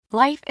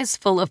Life is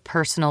full of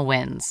personal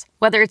wins,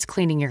 whether it's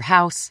cleaning your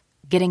house,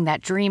 getting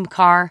that dream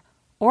car,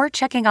 or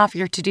checking off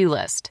your to-do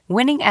list.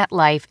 Winning at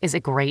life is a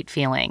great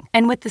feeling.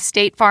 And with the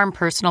State Farm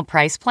Personal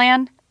Price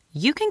Plan,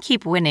 you can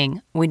keep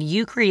winning when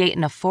you create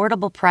an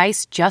affordable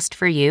price just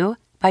for you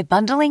by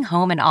bundling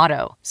home and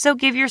auto. So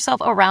give yourself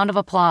a round of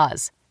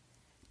applause.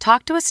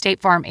 Talk to a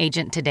State Farm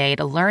agent today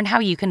to learn how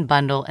you can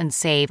bundle and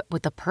save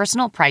with the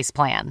Personal Price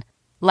Plan.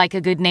 Like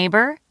a good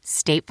neighbor,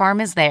 State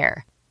Farm is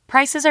there.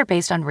 Prices are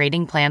based on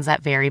rating plans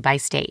that vary by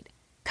state.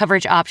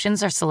 Coverage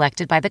options are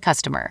selected by the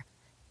customer.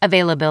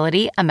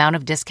 Availability, amount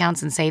of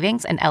discounts and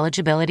savings, and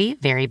eligibility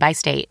vary by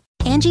state.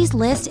 Angie's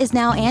List is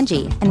now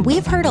Angie, and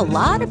we've heard a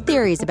lot of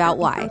theories about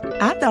why.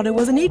 I thought it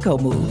was an eco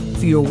move.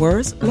 Fewer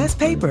words, less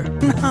paper.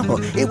 No,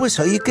 it was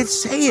so you could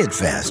say it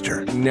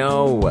faster.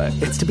 No,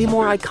 it's to be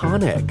more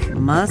iconic.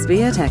 Must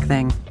be a tech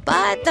thing.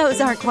 But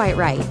those aren't quite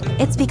right.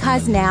 It's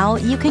because now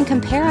you can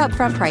compare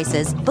upfront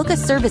prices, book a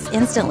service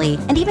instantly,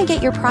 and even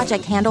get your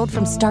project handled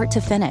from start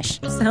to finish.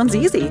 Sounds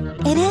easy.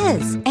 It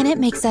is, and it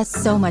makes us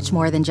so much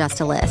more than just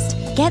a list.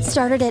 Get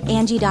started at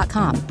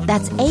Angie.com.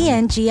 That's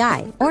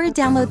ANGI, or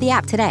download the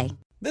app today.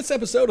 This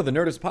episode of the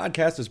Nerdist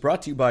Podcast is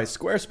brought to you by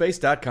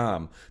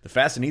Squarespace.com, the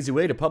fast and easy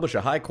way to publish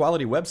a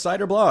high-quality website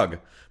or blog.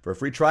 For a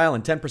free trial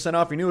and 10%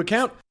 off your new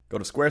account, go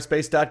to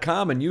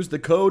Squarespace.com and use the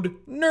code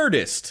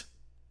NERDIST.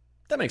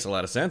 That makes a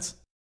lot of sense.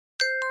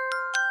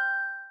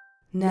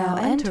 Now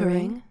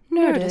entering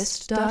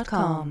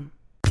Nerdist.com.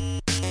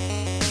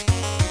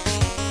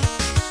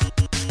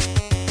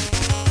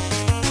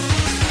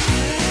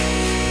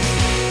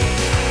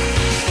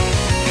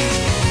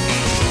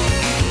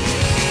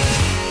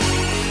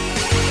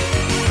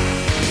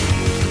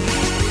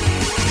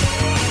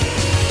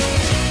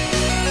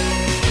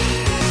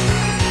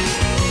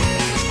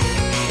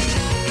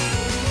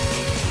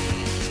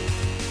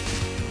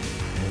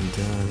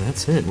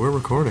 That's it. We're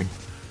recording.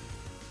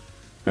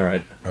 All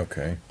right.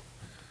 Okay.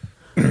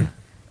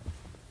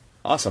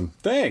 Awesome.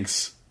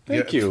 Thanks.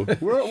 Thank Yeah. you.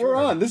 We're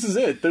on. This is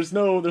it. There's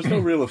no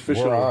real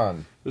official. We're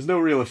on. There's no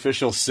real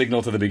official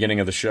signal to the beginning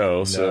of the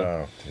show. So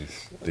No,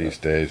 these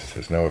days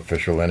there's no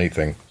official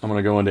anything. I'm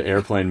gonna go into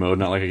airplane mode.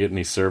 Not like I get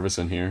any service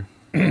in here.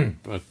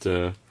 But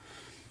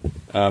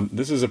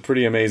this is a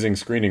pretty amazing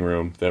screening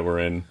room that we're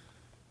in.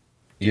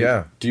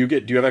 Yeah. Do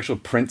you have actual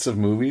prints of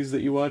movies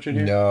that you watch in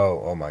here?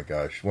 No. Oh my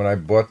gosh. When I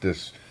bought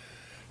this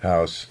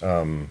house,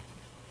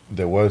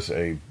 there was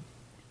a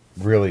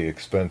really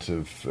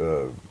expensive,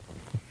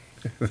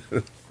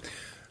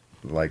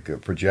 like a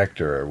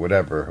projector or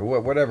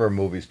whatever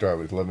movie star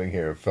was living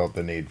here felt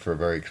the need for a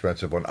very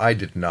expensive one. I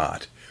did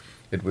not.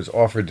 It was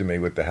offered to me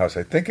with the house.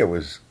 I think it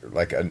was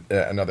like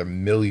another $1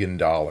 million,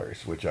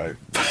 which I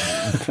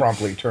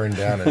promptly turned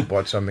down and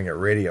bought something at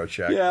Radio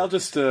Shack. Yeah, I'll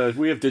just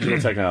we have digital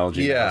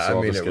technology. Yeah, now, so I'll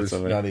I mean, just it get was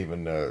something. not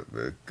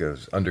even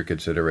goes under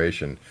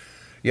consideration.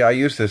 Yeah, I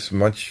use this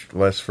much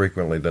less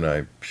frequently than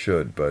I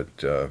should, but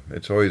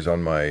it's always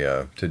on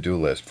my to-do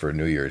list for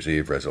New Year's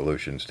Eve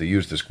resolutions to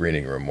use the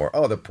screening room more.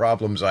 Oh, the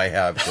problems I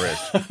have, Chris.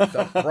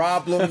 The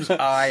problems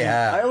I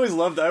have. I always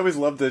loved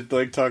to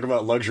like talk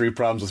about luxury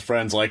problems with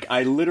friends. Like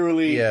I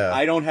literally,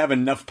 I don't have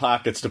enough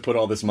pockets to put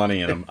all this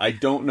money in them. I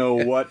don't know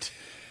what.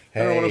 I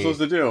don't know what I'm supposed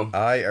to do.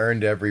 I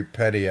earned every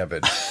penny of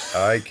it.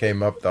 I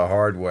came up the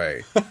hard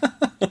way.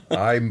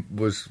 I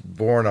was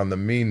born on the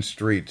mean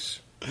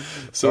streets.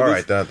 So all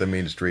right, not the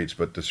mean streets,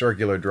 but the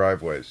circular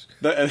driveways.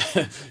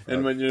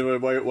 And when you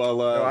I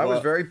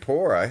was very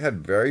poor. I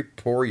had very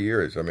poor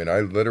years. I mean,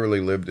 I literally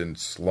lived in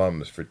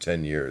slums for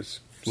 10 years.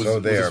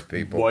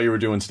 People. While you were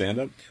doing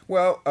stand-up?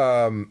 Well,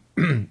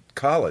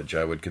 college,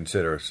 I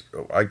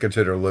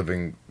consider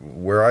living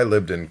where I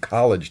lived in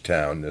College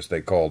Town, as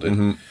they called it.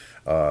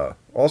 Mm-hmm.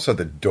 Also,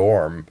 the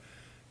dorm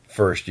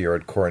first year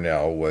at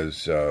Cornell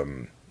was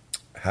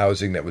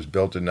housing that was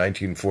built in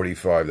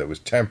 1945 that was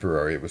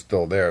temporary. It was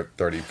still there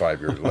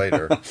 35 years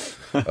later.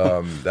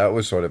 That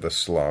was sort of a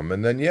slum.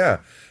 And then,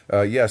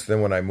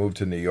 then when I moved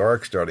to New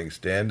York starting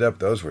stand-up,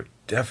 those were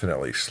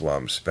definitely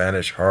slums.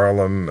 Spanish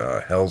Harlem,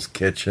 Hell's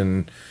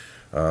Kitchen.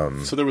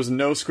 So there was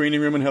no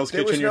screening room in Hell's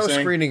Kitchen, you're saying? There was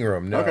no screening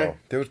room, no. Okay.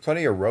 There was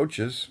plenty of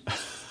roaches.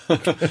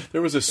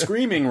 There was a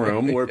screaming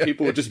room where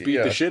people would just beat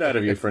the shit out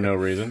of you for no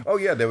reason. Oh,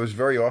 yeah, there was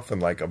very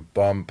often like a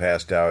bum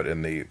passed out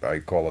in I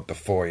call it the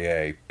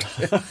foyer.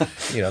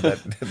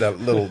 that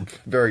little,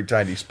 very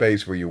tiny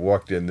space where you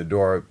walked in the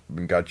door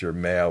and got your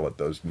mail at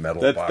those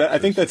metal boxes. I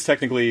think that's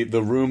technically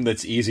the room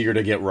that's easier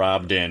to get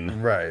robbed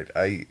in. Right.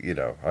 I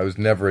was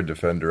never a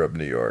defender of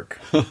New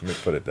York. Let me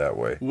put it that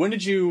way. When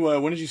did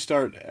you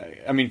start?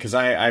 I mean, because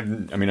I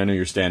know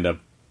your stand-up.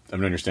 I've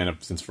known your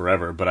stand-up since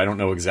forever, but I don't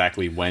know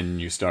exactly when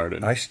you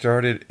started. I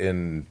started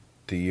in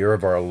the year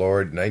of our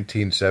Lord,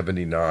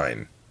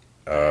 1979,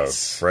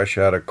 nice. Fresh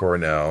out of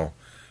Cornell,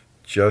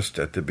 just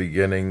at the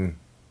beginning,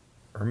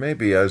 or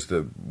maybe as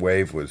the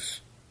wave was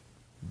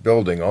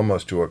building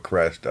almost to a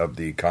crest of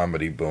the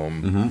comedy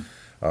boom.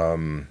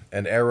 Mm-hmm.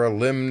 An era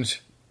limned,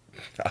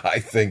 I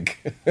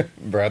think,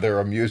 rather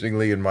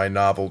amusingly in my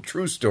novel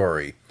True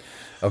Story,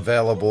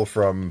 available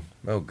from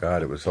Oh,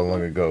 God, it was so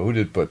long ago. Who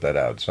did put that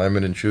out?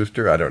 Simon and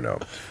Schuster? I don't know.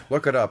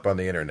 Look it up on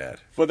the internet.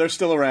 Well, they're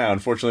still around.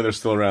 Fortunately, they're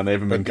still around. They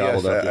haven't been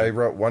gobbled up yet. I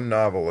wrote one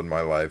novel in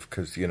my life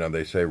because,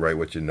 they say write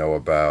what you know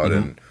about.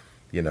 And,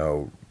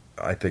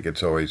 I think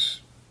it's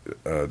always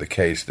the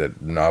case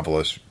that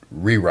novelists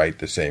rewrite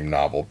the same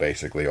novel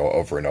basically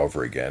over and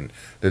over again.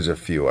 There's a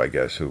few, I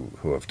guess, who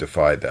have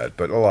defied that,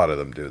 but a lot of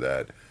them do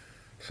that.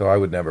 So I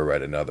would never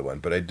write another one.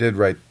 But I did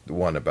write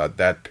one about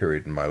that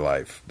period in my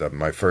life,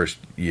 my first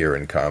year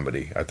in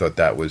comedy. I thought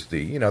that was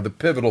the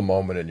pivotal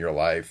moment in your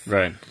life.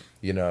 Right.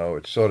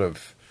 It's sort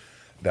of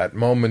that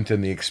moment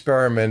in the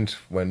experiment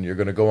when you're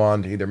going to go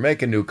on to either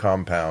make a new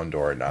compound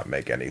or not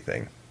make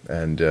anything.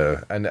 And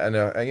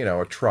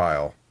a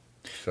trial.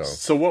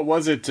 So what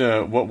was it?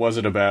 What was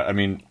it about? I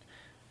mean,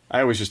 I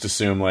always just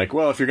assume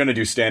if you're going to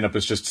do stand-up,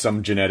 it's just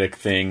some genetic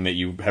thing that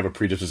you have a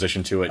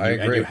predisposition to it,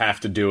 and you have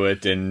to do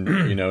it, and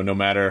no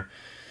matter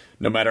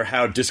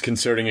how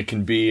disconcerting it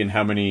can be, and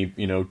how many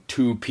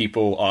 2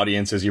 people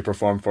audiences you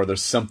perform for,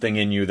 there's something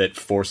in you that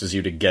forces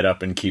you to get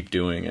up and keep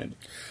doing it.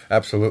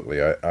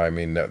 Absolutely. I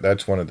mean,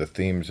 that's one of the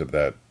themes of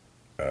that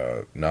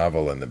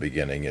novel in the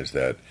beginning is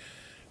that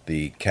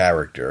the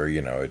character,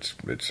 it's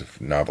a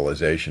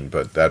novelization,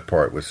 but that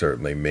part was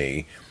certainly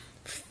me.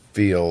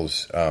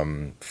 Feels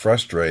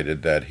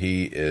frustrated that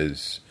he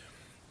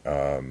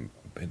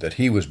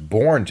was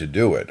born to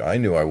do it. I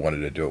knew I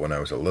wanted to do it when I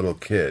was a little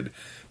kid,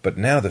 but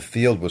now the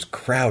field was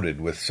crowded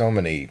with so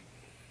many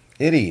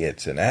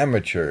idiots and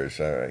amateurs.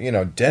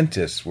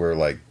 Dentists were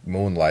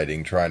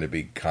moonlighting trying to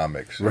be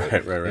comics.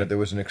 Right. There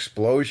was an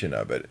explosion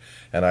of it,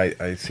 and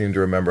I seem to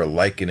remember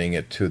likening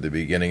it to the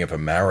beginning of a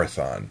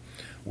marathon,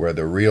 where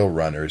the real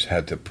runners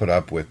had to put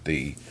up with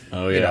the,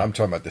 I'm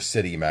talking about the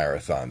city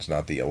marathons,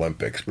 not the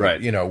Olympics, but,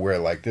 right.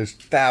 Where there's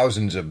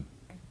thousands of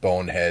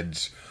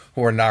boneheads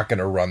who are not going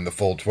to run the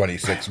full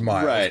 26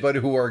 miles, right. but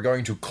who are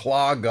going to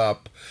clog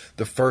up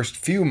the first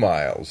few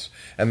miles.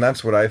 And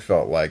that's what I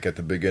felt like at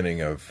the beginning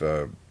of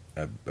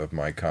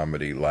my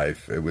comedy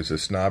life. It was a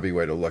snobby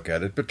way to look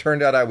at it, but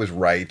turned out I was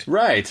right.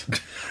 Right.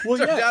 Well,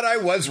 turned out I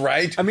was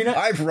right. I mean,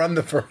 I've run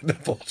the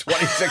full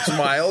 26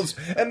 miles,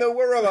 and there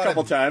were a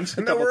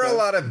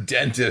lot of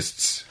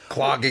dentists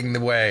clogging the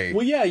way.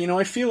 Well, yeah,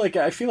 I feel like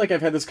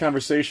I've had this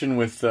conversation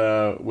with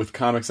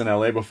comics in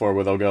LA before,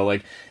 where they'll go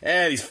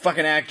these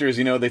fucking actors,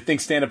 they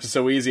think stand up is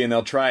so easy and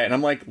they'll try it, and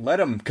I'm like, let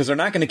them, because they're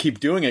not going to keep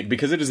doing it,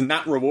 because it is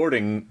not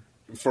rewarding.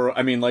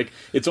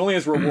 It's only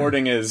as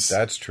rewarding as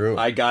that's true.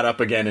 I got up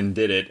again and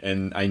did it,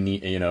 and I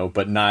need,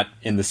 but not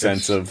in the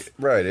sense of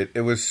right.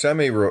 It was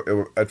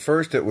at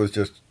first it was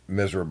just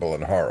miserable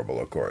and horrible,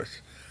 of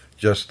course,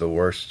 just the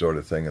worst sort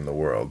of thing in the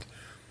world.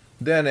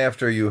 Then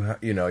after you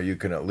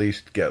can at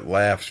least get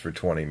laughs for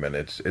 20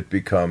 minutes, it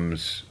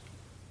becomes,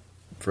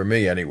 for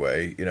me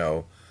anyway,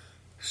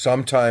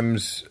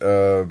 sometimes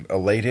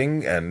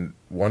elating and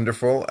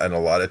wonderful, and a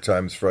lot of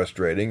times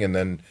frustrating, and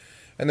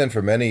then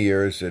for many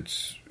years,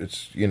 it's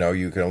you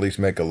can at least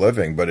make a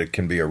living, but it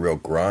can be a real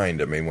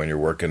grind. I mean, when you're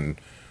working,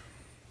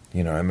 I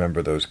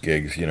remember those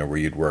gigs, where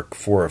you'd work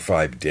 4 or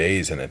 5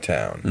 days in a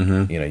town.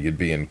 Mm-hmm. You'd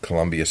be in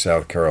Columbia,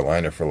 South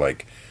Carolina for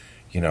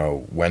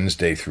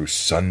Wednesday through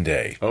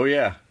Sunday. Oh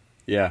yeah,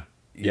 yeah.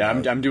 Yeah,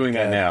 I'm doing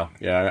that now.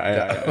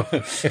 Yeah,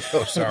 oh,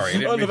 sorry.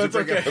 No, that's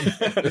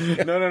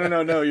okay.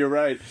 No. You're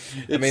right.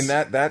 I mean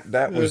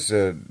that was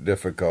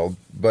difficult,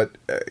 but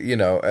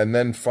and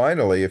then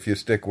finally, if you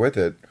stick with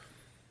it.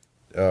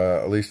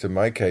 At least in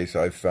my case,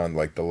 I've found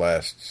the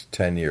last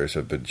 10 years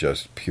have been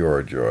just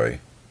pure joy.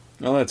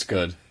 Oh, that's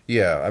good.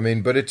 Yeah, I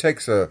mean, but it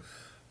takes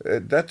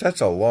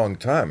that's a long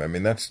time. I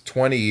mean, that's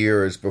 20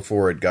 years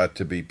before it got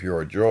to be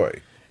pure joy.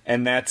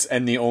 And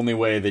the only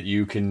way that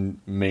you can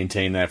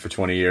maintain that for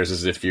 20 years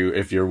is if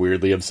you're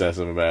weirdly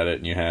obsessive about it,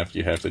 and you have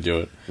to do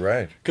it.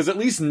 Right. Because at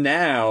least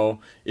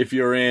now, if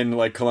you're in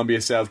Columbia,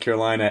 South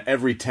Carolina,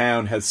 every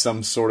town has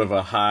some sort of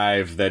a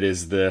hive that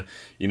is the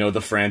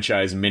the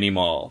franchise mini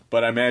mall.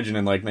 But I imagine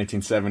in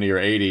 1970 or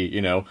 80,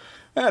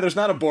 there's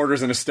not a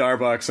Borders and a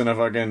Starbucks and a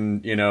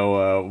fucking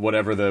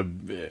whatever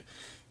the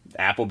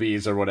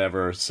Applebee's or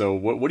whatever. So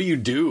what do you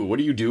do? What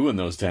do you do in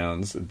those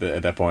towns at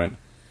that point?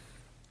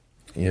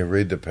 You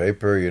read the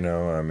paper,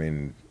 I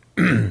mean,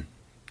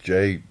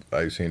 Jay,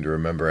 I seem to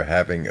remember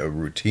having a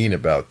routine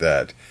about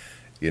that,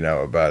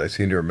 I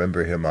seem to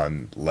remember him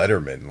on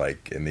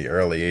Letterman, in the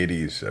early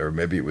 80s, or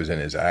maybe it was in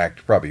his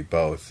act, probably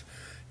both.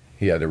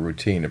 He had a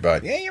routine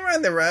about, you're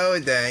on the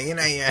road,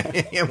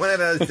 you're one of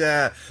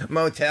those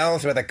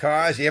motels with the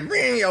cars, you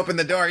open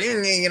the door,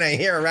 you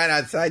hear it right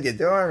outside your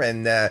door,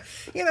 and,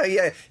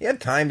 you have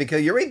time to kill,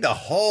 you read the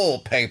whole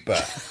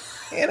paper.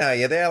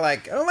 You're there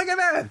oh, look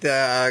at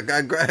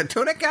that,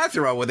 tuna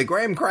casserole with a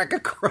graham cracker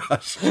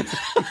crust.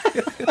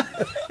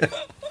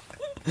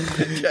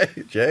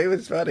 Jay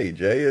was funny.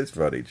 Jay is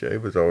funny. Jay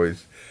was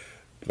always,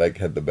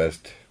 had the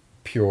best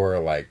pure,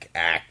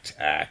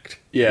 act.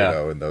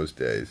 Yeah. In those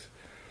days.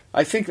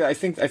 I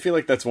feel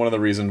like that's one of the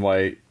reasons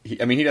why he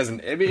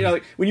doesn't,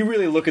 when you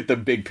really look at the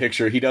big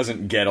picture, he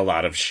doesn't get a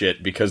lot of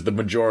shit because the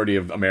majority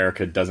of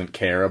America doesn't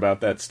care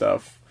about that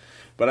stuff.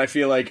 But I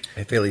feel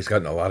he's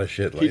gotten a lot of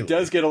shit lately. He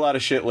does get a lot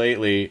of shit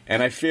lately,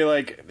 and I feel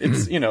like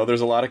it's, there's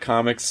a lot of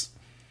comics.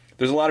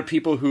 There's a lot of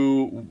people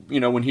who,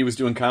 when he was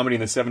doing comedy in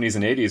the 70s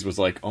and 80s was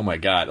like, oh my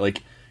God,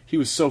 like, he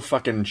was so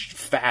fucking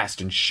fast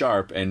and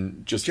sharp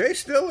and just Jay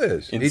still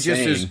is.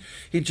 Insane.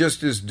 He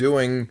just is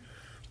doing,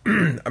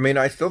 I mean,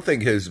 I still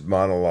think his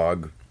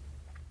monologue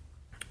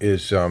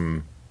is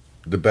the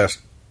best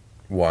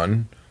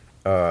one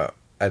at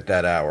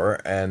that hour,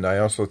 and I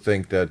also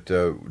think that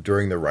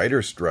during the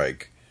writer's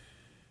strike,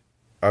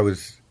 I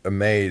was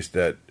amazed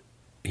that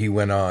he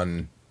went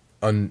on.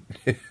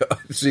 It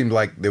seemed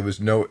like there was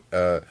no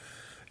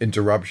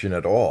interruption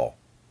at all.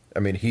 I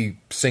mean, he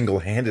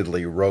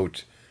single-handedly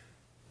wrote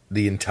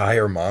the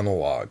entire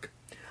monologue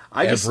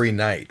every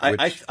night.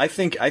 I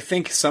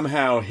think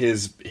somehow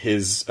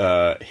his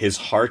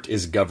heart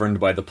is governed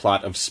by the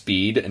plot of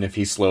Speed, and if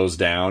he slows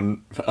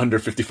down under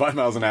 55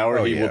 miles an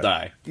hour, he will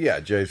die. Yeah,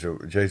 Jay's a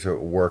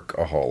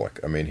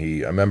workaholic. I mean,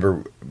 I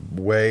remember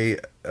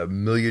a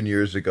million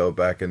years ago,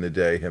 back in the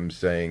day, him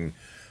saying,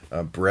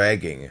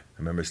 bragging. I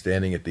remember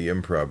standing at the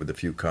Improv with a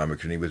few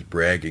comics, and he was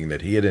bragging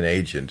that he had an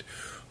agent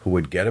who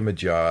would get him a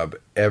job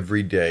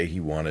every day he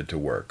wanted to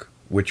work,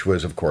 which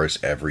was, of course,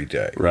 every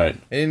day. Right.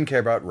 And he didn't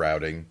care about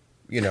routing.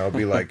 It'd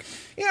be like,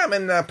 yeah, I'm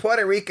in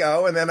Puerto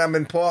Rico, and then I'm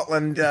in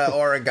Portland,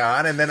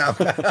 Oregon, and then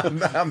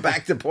I'm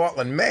back to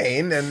Portland,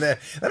 Maine, and then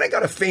I go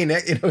to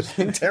Phoenix. It was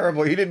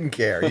terrible. He didn't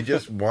care. He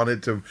just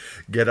wanted to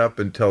get up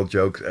and tell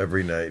jokes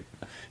every night.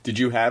 Did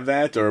you have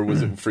that, or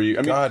was it for you?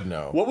 I mean, God,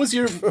 no. What was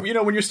your,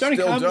 when you're starting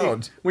Still comedy?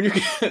 Don't.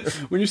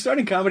 When you're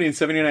starting comedy in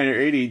 79 or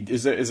 80,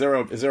 is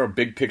there a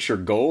big picture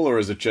goal, or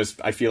is it just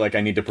I feel like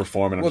I need to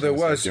perform and I'm there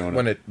was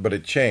doing it? But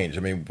it changed.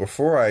 I mean,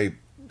 before I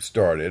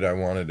started, I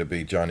wanted to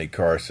be Johnny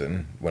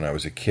Carson when I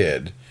was a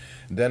kid.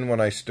 Then when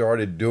I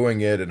started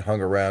doing it and hung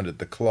around at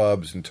the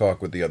clubs and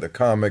talked with the other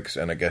comics,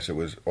 and I guess it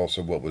was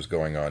also what was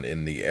going on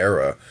in the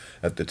era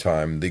at the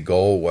time, the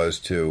goal was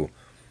to.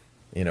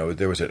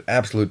 There was an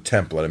absolute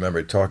template. I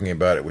remember talking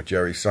about it with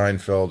Jerry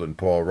Seinfeld and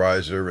Paul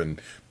Reiser,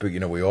 and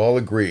we all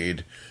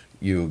agreed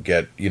you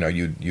get,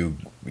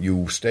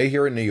 you stay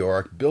here in New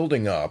York,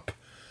 building up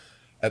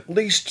at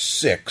least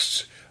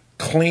 6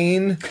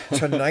 clean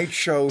Tonight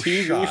Show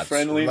TV shots,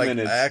 friendly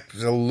minutes.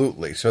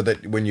 Absolutely, so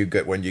that when you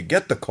get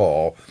the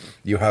call,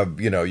 you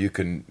have you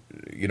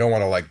don't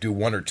want to like do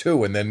 1 or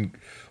 2 and then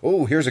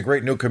here's a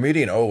great new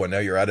comedian, and now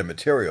you're out of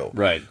material.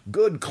 Right,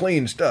 good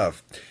clean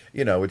stuff.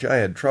 Which I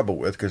had trouble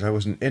with because I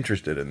wasn't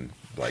interested in,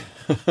 like,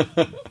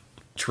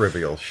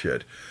 trivial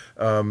shit.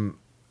 And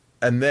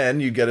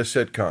then you get a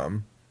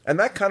sitcom, and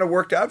that kind of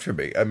worked out for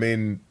me. I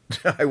mean,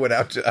 I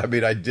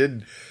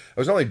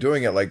was only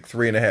doing it like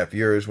 3.5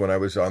 years when I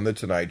was on The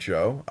Tonight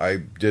Show. I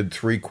did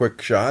 3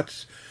 quick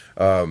shots,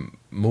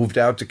 moved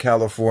out to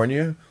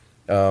California.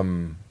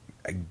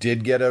 I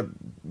did get I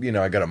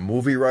got a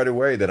movie right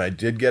away. Then I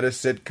did get a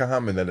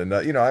sitcom, and then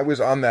another, I was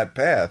on that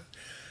path.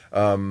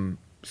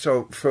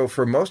 So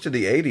for most of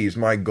the 80s,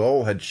 my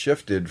goal had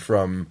shifted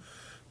from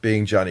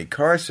being Johnny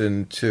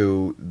Carson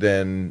to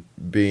then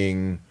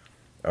being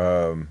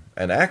an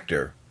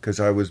actor, because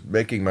I was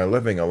making my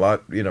living a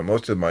lot.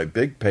 Most of my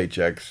big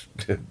paychecks,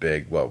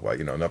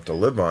 enough to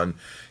live on,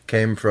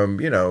 came from,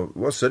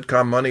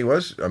 sitcom money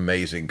was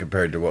amazing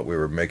compared to what we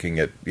were making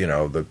at,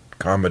 the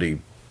Comedy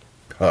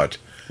Hut.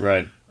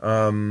 Right.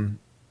 But,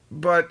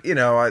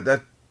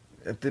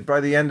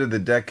 by the end of the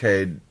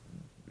decade,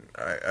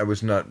 I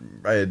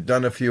had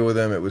done a few of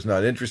them. It was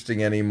not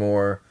interesting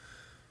anymore.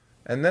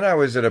 And then I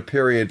was at a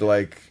period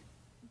like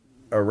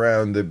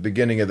around the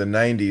beginning of the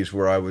 90s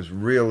where I was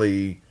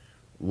really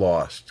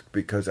lost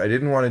because I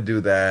didn't want to do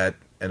that,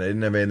 and I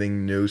didn't have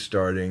anything new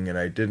starting, and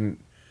I didn't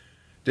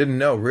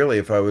know really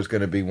if I was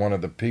going to be one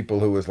of the people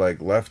who was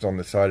like left on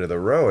the side of the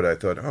road. I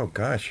thought, oh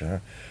gosh,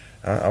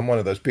 I'm one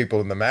of those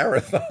people in the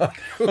marathon.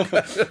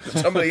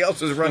 Somebody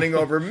else is running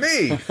over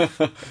me.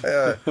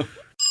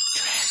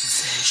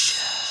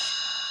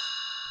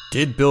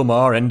 Did Bill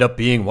Maher end up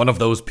being one of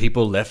those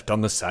people left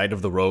on the side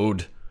of the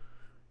road?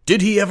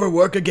 Did he ever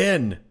work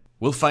again?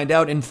 We'll find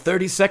out in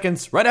 30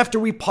 seconds, right after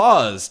we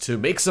pause to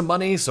make some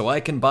money so I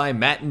can buy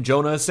Matt and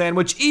Jonah a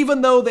sandwich,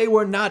 even though they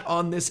were not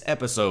on this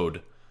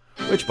episode.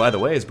 Which, by the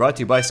way, is brought to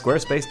you by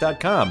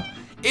Squarespace.com.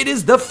 It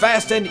is the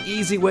fast and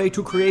easy way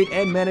to create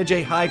and manage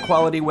a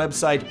high-quality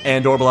website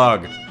and or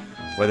blog.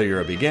 Whether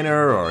you're a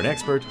beginner or an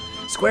expert,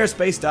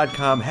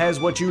 Squarespace.com has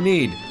what you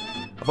need.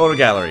 A photo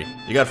gallery,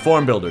 you got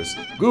form builders,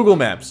 Google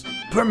Maps,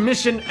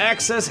 permission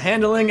access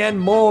handling, and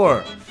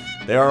more.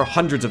 There are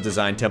hundreds of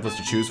design templates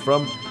to choose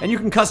from, and you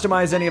can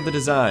customize any of the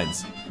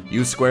designs.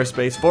 Use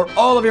Squarespace for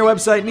all of your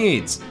website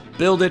needs.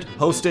 Build it,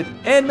 host it,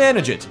 and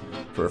manage it.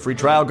 For a free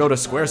trial, go to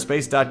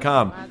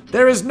squarespace.com.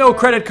 There is no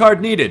credit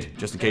card needed.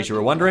 Just in case you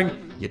were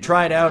wondering, you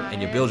try it out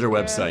and you build your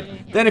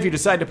website. Then if you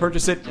decide to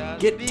purchase it,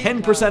 get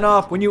 10%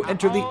 off when you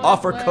enter the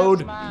offer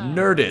code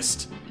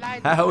NERDIST.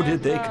 How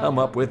did they come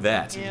up with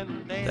that?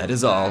 That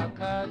is all.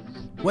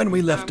 When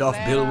we left off,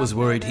 Bill was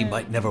worried he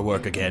might never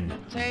work again.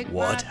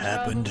 What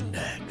happened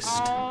next?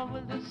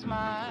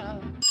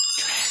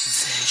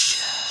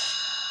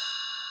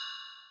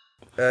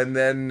 And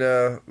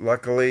then,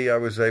 luckily, I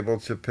was able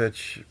to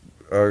pitch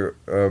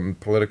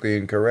Politically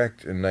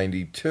Incorrect in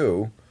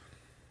 92.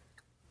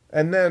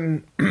 And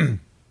then,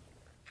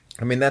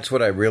 I mean, that's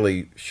what I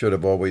really should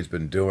have always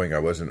been doing. I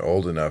wasn't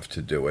old enough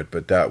to do it,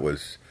 but that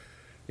was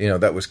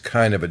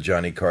kind of a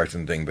Johnny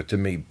Carson thing, but to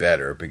me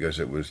better, because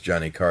it was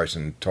Johnny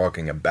Carson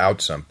talking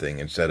about something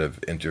instead of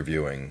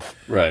interviewing,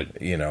 right?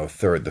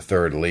 The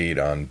third lead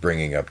on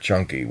Bringing Up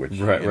Chunky, which,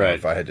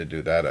 if I had to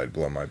do that, I'd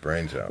blow my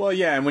brains out. Well,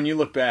 yeah, and when you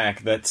look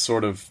back, that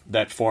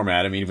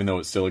format, I mean, even though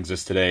it still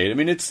exists today, I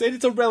mean, it's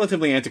a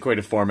relatively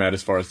antiquated format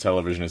as far as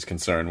television is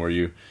concerned, where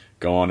you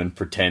go on and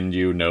pretend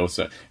you know.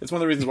 So it's one of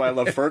the reasons why I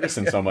love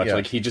Ferguson so much. Yeah.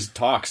 Like, he just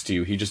talks to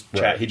you, he just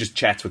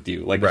chats with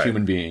you like a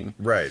human being,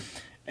 right?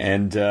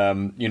 And,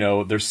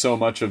 there's so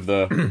much of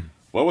the,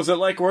 what was it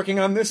like working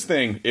on this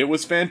thing? It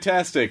was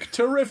fantastic.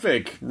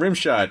 Terrific.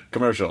 Rimshot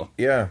commercial.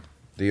 Yeah.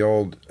 The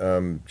old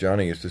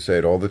Johnny used to say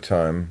it all the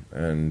time,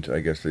 and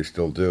I guess they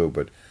still do,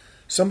 but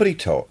somebody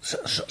told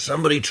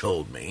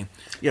me.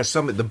 Yeah,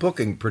 the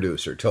booking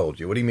producer told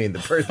you. What do you mean? The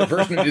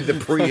person who did the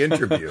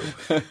pre-interview.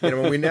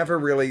 We never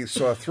really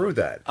saw through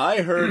that. I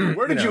heard,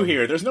 where did you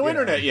hear? There's no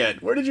internet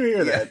yet. Where did you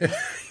hear that?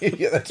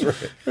 Yeah, that's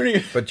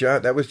right. But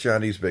that was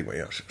Johnny's big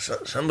one.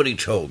 Somebody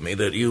told me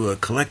that you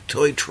collect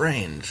toy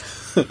trains.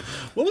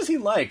 What was he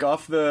like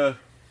off the...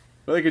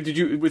 Like,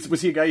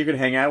 was he a guy you could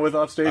hang out with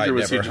off stage? I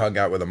never hung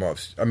out with him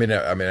off. I mean,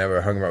 I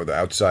never hung out with him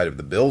outside of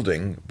the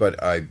building,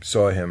 but I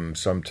saw him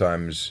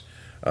sometimes...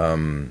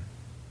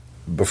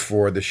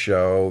 before the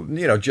show,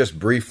 just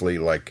briefly,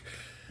 like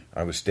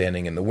I was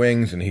standing in the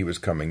wings and he was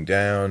coming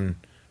down.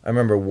 I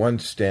remember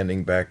once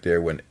standing back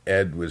there when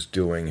Ed was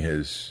doing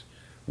his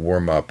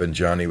warm-up and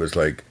Johnny was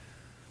like,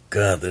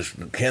 God,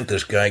 can't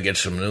this guy get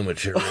some new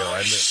material?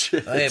 I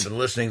have been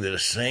listening to the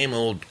same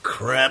old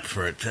crap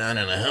for a ton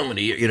and how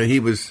many years.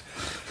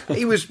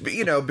 He was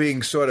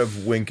being sort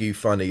of winky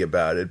funny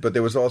about it, but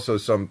there was also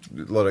some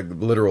lot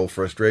of literal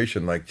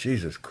frustration, like,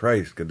 Jesus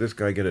Christ, could this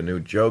guy get a new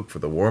joke for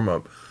the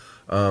warm-up?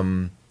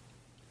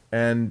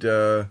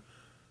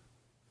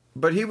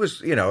 But he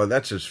was,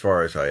 that's as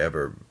far as I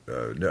ever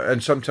know.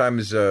 And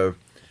sometimes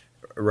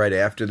right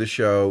after the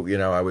show,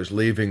 I was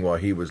leaving while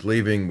he was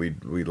leaving.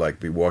 We'd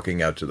like be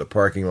walking out to the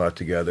parking lot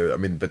together. I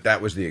mean, but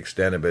that was the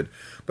extent of it.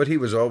 But he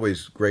was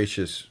always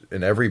gracious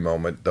in every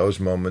moment, those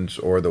moments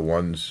or the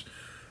ones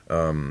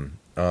on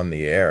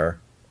the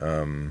air.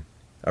 I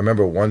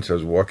remember once I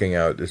was walking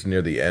out, this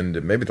near the end,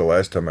 and maybe the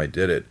last time I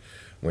did it,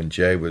 when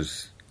Jay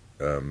was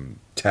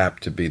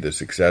tapped to be the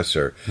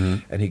successor,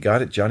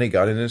 and Johnny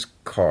got in his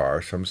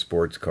car, some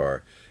sports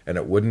car, and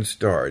it wouldn't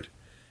start,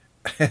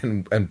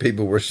 and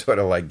people were sort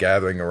of like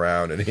gathering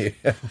around, and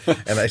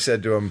and I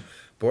said to him,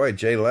 boy,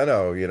 Jay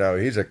Leno,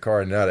 he's a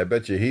car nut. I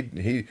bet you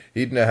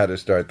he'd know how to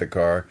start the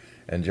car.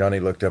 And Johnny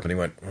looked up and he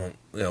went,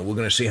 well, we're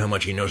going to see how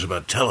much he knows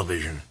about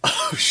television.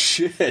 Oh,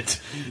 shit.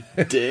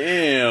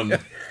 Damn.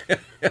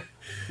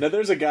 Now,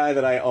 there's a guy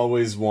that I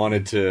always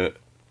wanted to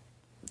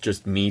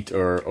just meet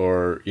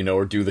or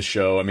do the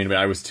show. I mean,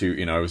 I was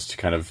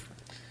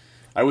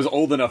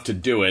old enough to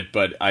do it,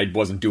 but I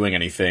wasn't doing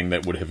anything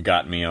that would have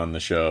gotten me on the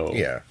show.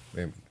 Yeah.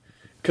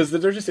 Because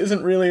there just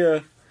isn't really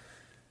I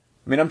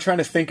mean, I'm trying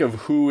to think of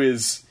who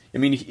is... I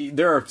mean,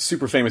 there are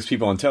super famous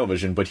people on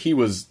television, but he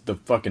was the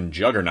fucking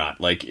juggernaut.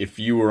 Like, if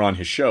you were on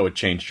his show, it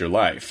changed your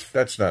life.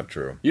 That's not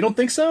true. You don't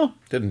think so?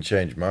 Didn't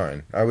change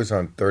mine. I was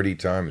on 30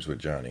 times with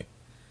Johnny.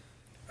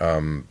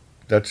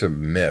 That's a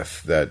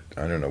myth that,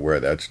 I don't know where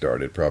that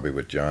started, probably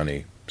with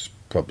Johnny,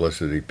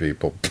 publicity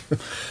people.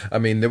 I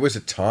mean, there was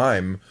a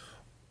time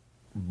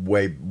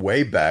way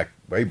back,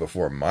 way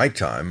before my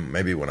time,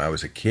 maybe when I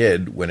was a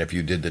kid, when if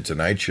you did The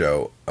Tonight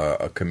Show,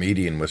 a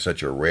comedian was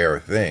such a rare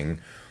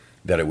thing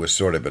that it was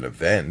sort of an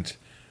event.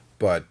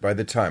 But by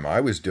the time I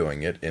was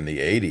doing it in the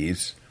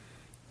 80s,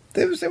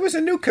 there was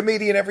a new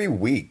comedian every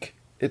week.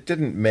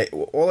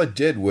 All it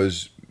did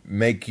was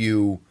make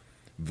you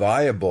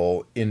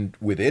viable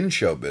within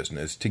show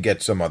business to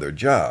get some other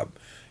job.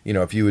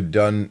 If you had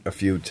done a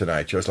few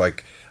Tonight Shows,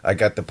 like I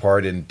got the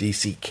part in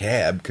DC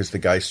Cab because the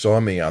guy saw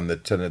me on the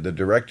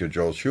director,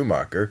 Joel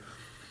Schumacher,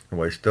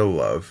 who I still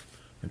love.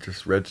 I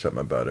just read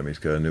something about him. He's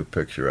got a new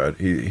picture out.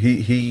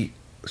 He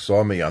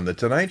saw me on the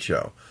Tonight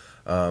Show.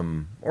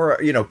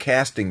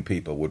 Casting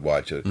people would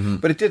watch it,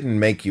 but it didn't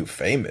make you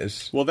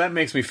famous. Well, that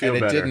makes me feel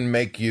better. And it didn't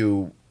make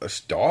you a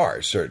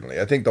star,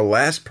 certainly. I think the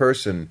last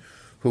person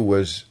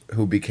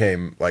who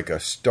became like a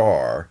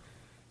star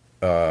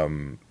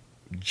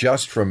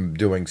just from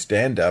doing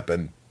stand-up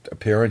and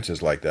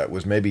appearances like that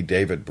was maybe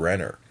David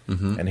Brenner.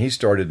 And he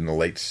started in the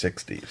late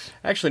 60s.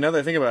 Actually, now that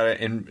I think about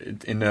it,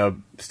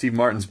 in Steve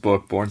Martin's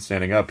book, Born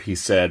Standing Up, he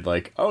said,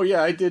 like, oh,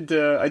 yeah, I did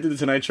The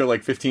Tonight Show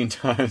like 15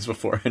 times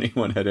before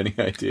anyone had any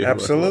idea.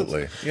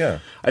 Absolutely, yeah.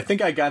 I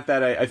think I got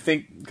that, I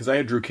think, because I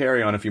had Drew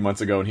Carey on a few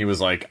months ago, and he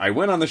was like, I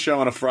went on the show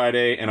on a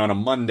Friday, and on a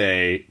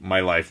Monday,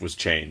 my life was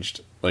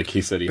changed. Like,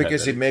 he said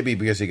because he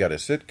got a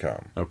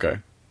sitcom. Okay.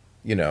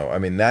 I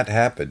mean, that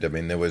happened. I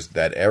mean, there was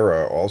that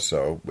era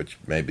also, which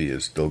maybe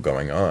is still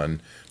going on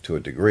to a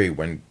degree,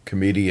 when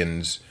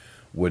comedians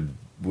would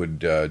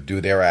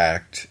do their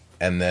act,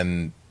 and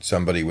then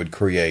somebody would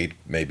create,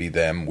 maybe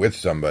them with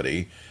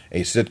somebody,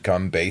 a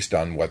sitcom based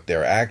on what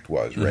their act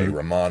was. Ray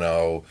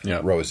Romano,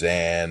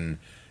 Roseanne,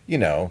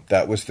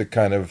 that was the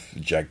kind of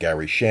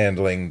Gary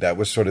Shandling. That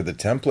was sort of the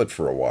template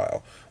for a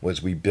while,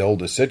 was we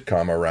build a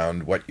sitcom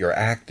around what your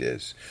act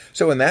is.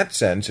 So in that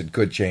sense, it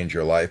could change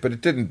your life, but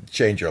it didn't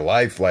change your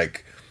life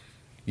like,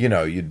 you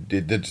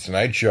did the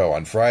Tonight Show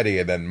on Friday,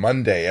 and then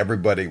Monday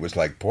everybody was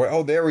like, boy,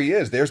 oh, there he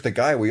is. There's the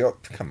guy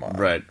come on.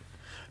 Right.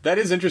 That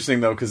is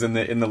interesting, though, because in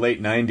the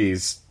late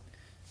 90s,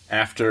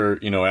 after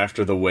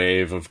the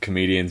wave of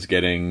comedians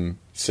getting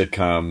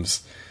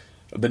sitcoms,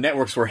 the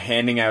networks were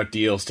handing out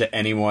deals to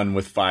anyone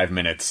with 5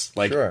 minutes.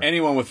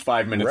 Anyone with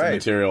 5 minutes of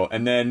material.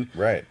 And then,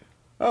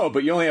 oh,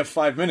 but you only have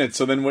 5 minutes,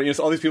 so then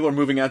all these people are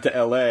moving out to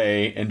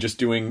L.A. and just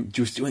doing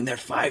their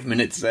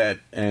 5-minute set.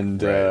 And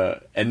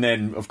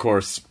then, of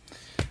course,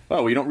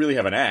 well, we don't really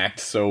have an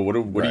act, so what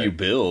do you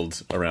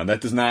build around?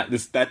 That does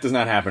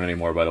not happen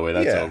anymore, by the way.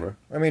 That's over.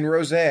 I mean,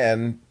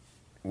 Roseanne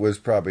was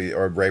probably,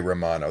 or Ray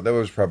Romano, that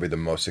was probably the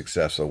most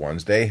successful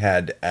ones. They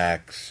had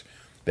acts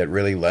that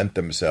really lent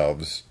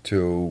themselves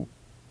to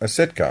a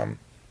sitcom.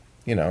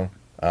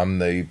 I'm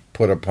the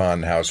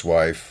put-upon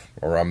housewife,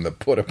 or I'm the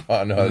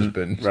put-upon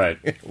husband. Right.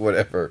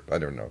 Whatever. I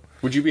don't know.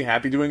 Would you be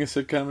happy doing a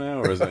sitcom now,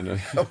 or is that...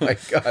 Oh, my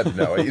God,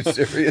 no. Are you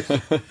serious?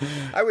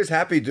 I was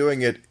happy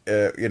doing it,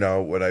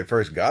 when I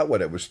first got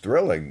one. It was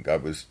thrilling. I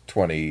was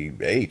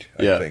 28,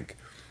 I think.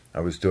 I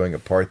was doing a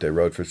part they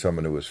wrote for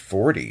someone who was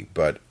 40,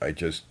 but I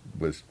just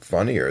was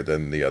funnier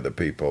than the other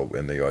people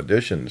in the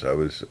auditions. I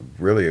was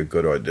really a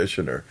good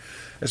auditioner,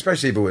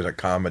 especially if it was a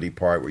comedy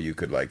part where you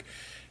could,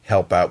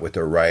 help out with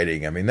the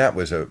writing. I mean, I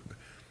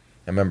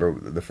remember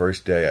the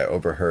first day I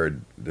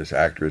overheard this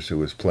actress who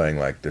was playing,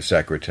 the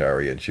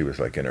secretary, and she was,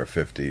 in her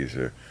 50s,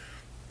 or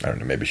I don't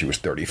know, maybe she was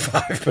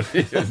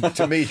 35, but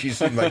to me, she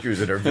seemed like she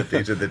was in her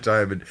 50s at the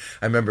time, and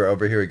I remember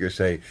overhearing her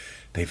say,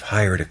 "They've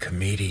hired a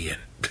comedian."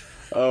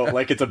 Oh,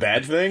 like it's a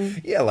bad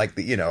thing? Yeah,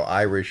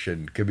 Irish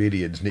and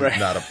comedians need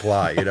not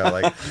apply,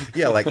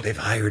 they've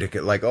hired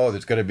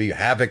there's going to be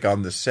havoc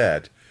on the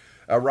set.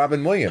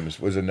 Robin Williams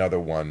was another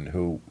one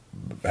who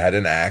had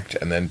an act,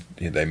 and then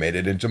they made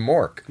it into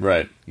Mork.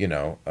 Right.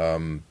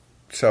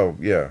 So,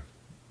 yeah,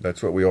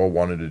 that's what we all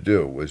wanted to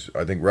do.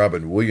 I think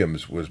Robin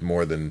Williams was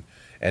more than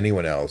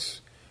anyone else,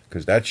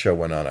 because that show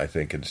went on, I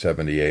think, in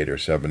 78 or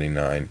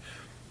 79.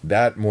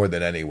 That, more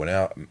than anyone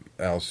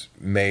else,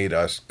 made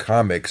us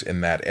comics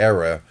in that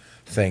era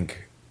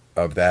think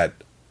of that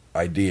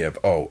idea of,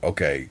 oh,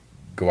 okay,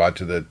 go out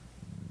to the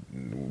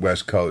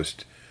West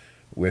Coast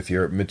with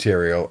your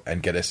material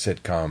and get a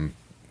sitcom,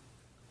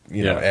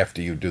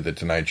 after you do the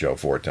Tonight Show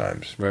 4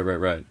 times.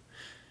 Right.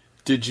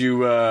 Did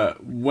you,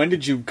 when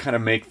did you kind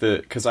of make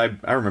because I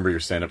remember your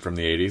stand-up from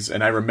the 80s,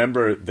 and I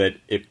remember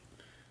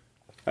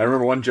I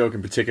remember one joke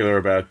in particular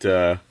about,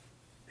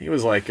 he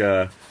was like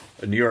a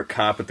New York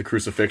cop at the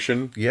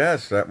crucifixion.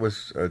 Yes, that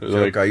was a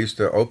joke I used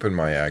to open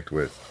my act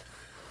with.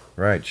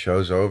 Right,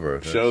 show's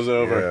over. Show's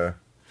over. Yeah.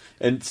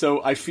 And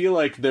so I feel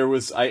like there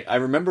was, I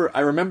remember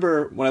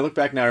when I look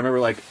back now, I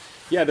remember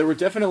yeah, there were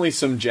definitely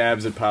some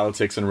jabs at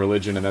politics and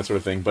religion and that sort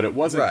of thing, but it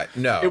wasn't. Right.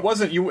 No, it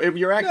wasn't.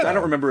 Your act, no. I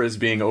don't remember as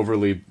being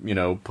overly,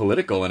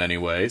 political in any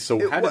way.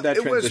 So how did that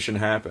transition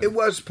happen? It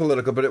was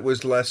political, but it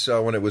was less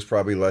so, and it was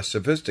probably less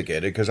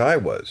sophisticated because I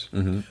was.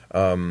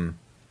 Mm-hmm.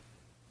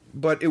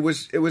 But it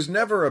was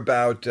never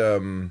about.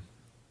 Even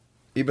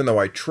though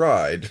I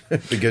tried,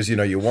 because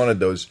you wanted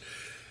those,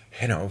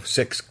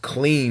 6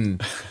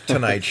 clean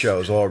Tonight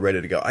shows all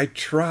ready to go. I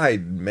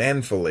tried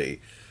manfully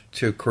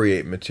to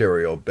create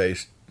material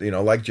based.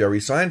 Like Jerry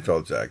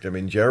Seinfeld's act. I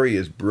mean, Jerry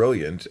is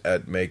brilliant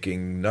at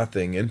making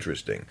nothing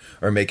interesting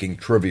or making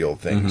trivial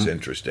things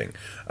interesting.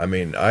 I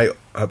mean, I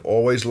have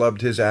always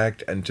loved his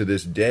act, and to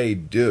this day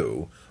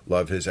do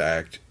love his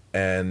act.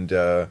 And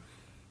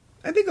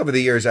I think over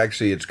the years,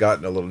 actually, it's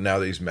gotten a little, now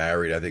that he's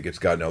married, I think it's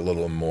gotten a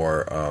little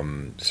more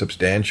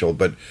substantial.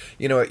 But,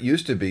 it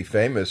used to be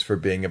famous for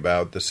being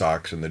about the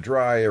socks and the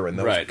dryer and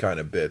those kind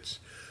of bits.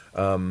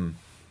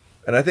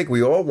 And I think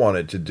we all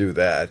wanted to do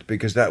that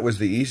because that was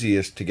the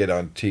easiest to get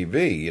on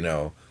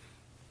TV,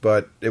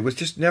 But it was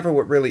just never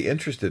what really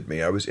interested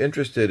me. I was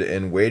interested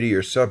in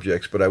weightier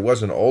subjects, but I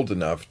wasn't old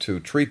enough to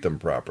treat them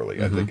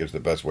properly, I think is the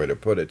best way to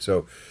put it.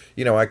 So,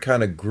 I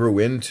kind of grew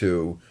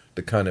into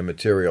the kind of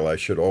material I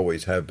should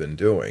always have been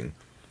doing.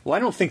 Well, I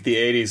don't think the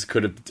 80s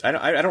could have...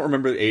 I don't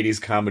remember the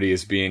 80s comedy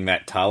as being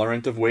that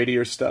tolerant of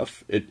weightier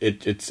stuff.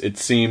 It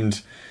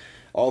seemed...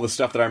 All the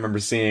stuff that I remember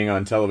seeing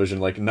on television,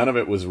 none of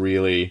it was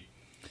really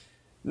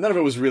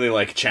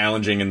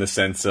challenging in the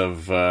sense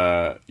of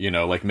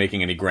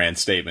making any grand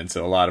statements.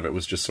 A lot of it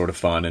was just sort of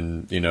fun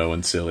and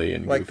and silly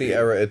and like goofy. The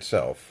era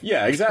itself.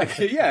 Yeah,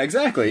 exactly. Yeah,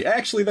 exactly.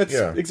 Actually, that's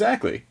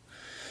exactly.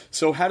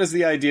 So, how does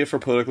the idea for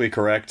politically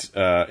correct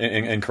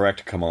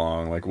incorrect come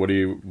along? Why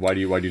do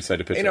you decide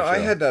to pitch? That show? I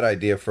had that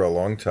idea for a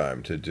long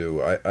time to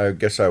do. I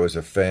guess I was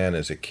a fan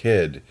as a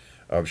kid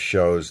of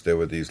shows. There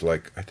were these I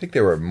think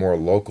they were more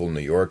local New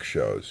York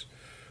shows,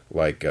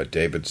 like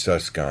David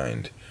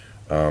Susskind.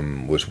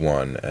 was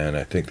one, and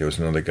I think there was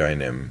another guy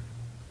named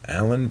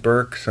Alan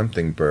Burke,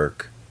 something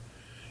Burke.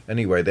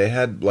 Anyway, they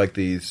had like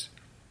these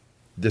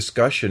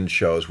discussion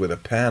shows with a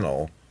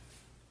panel.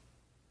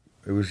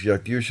 It was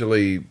like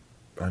usually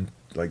on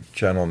like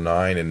Channel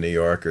 9 in New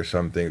York or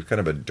something. It was kind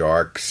of a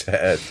dark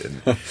set.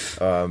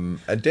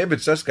 And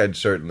David Susskind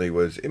certainly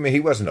was, I mean, he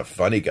wasn't a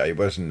funny guy. He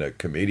wasn't a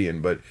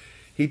comedian, but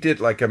he did,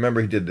 like, I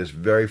remember he did this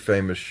very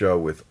famous show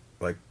with,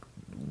 like,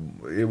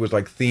 it was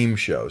like theme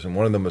shows. And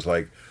one of them was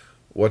like,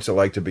 what's it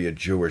like to be a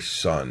Jewish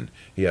son?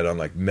 He had on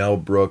like Mel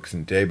Brooks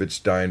and David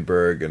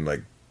Steinberg and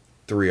like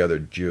 3 other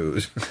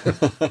Jews.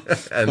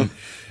 and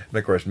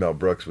of course Mel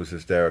Brooks was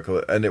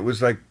hysterical. And it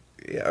was like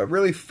a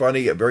really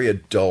funny, a very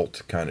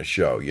adult kind of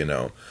show, you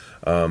know.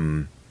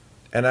 And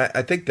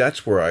I think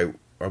that's where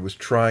I was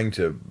trying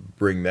to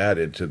bring that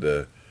into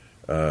the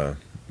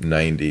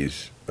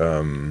 90s.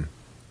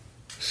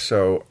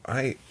 So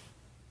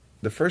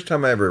the first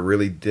time I ever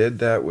really did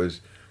that was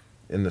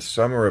in the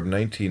summer of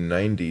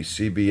 1990.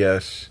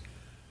 CBS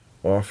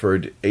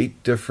offered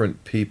 8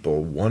 different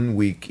people 1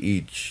 week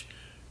each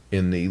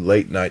in the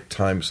late night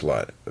time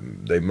slot.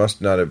 They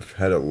must not have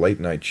had a late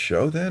night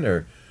show then,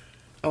 or...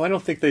 Oh, I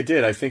don't think they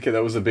did. I think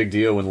that was a big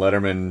deal when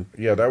Letterman...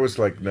 Yeah, that was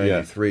like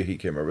 93 he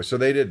came over. So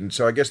they didn't.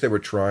 So I guess they were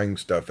trying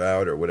stuff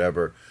out or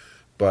whatever.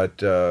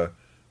 But,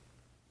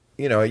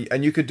 you know,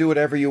 and you could do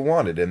whatever you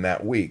wanted in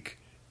that week.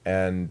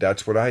 And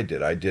that's what I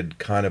did. I did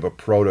kind of a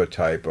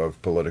prototype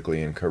of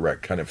politically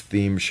incorrect kind of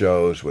theme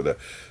shows with a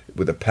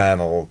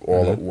panel,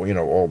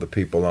 all the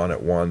people on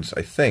at once.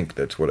 I think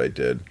that's what I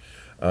did.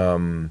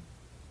 But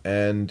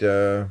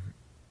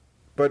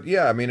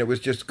yeah, I mean, it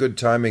was just good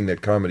timing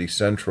that Comedy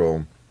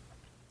Central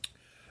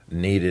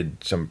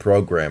needed some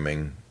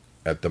programming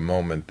at the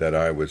moment that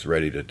I was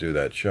ready to do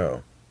that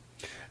show.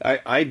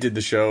 I did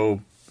the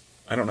show,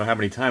 I don't know how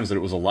many times, but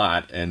it was a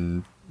lot,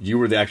 and you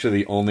were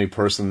actually the only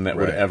person that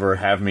would ever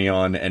have me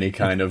on any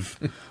kind of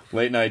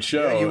late night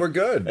show. Yeah, you were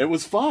good. It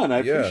was fun. I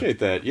appreciate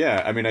that.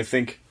 Yeah, I mean, I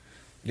think...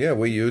 Yeah,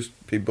 we used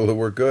people who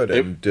were good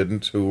and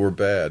didn't who were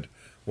bad.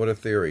 What a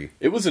theory.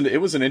 It was an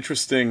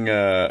interesting...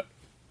 and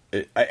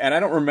I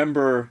don't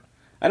remember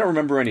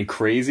any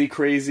crazy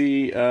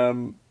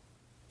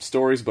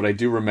stories, but I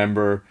do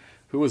remember...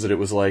 Who was it? It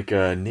was like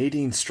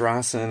Nadine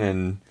Strassen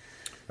and...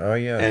 Oh,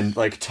 yeah. And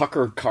like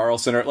Tucker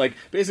Carlson, or like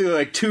basically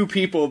like 2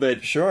 people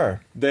that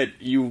that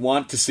you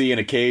want to see in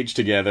a cage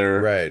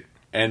together. Right.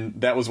 And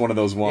that was one of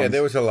those ones. Yeah,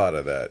 there was a lot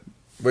of that,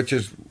 which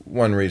is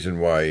one reason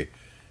why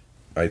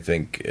I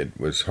think it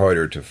was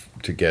harder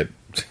to get,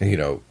 you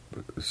know,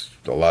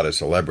 a lot of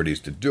celebrities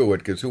to do it,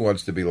 because who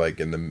wants to be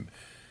like in the,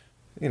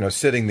 you know,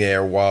 sitting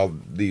there while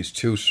these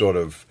 2 sort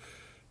of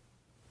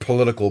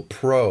political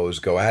pros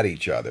go at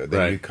each other.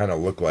 Then you kind of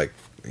look like,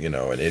 you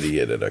know, an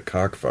idiot at a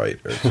cockfight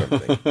or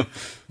something.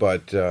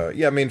 But,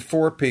 yeah, I mean,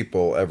 4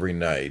 people every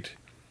night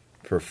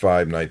for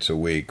 5 nights a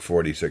week,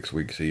 46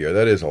 weeks a year.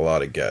 That is a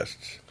lot of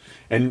guests.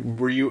 And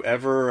were you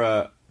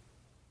ever,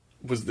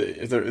 is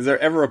there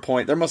ever a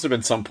point, there must have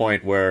been some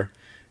point where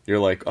you're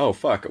like, oh,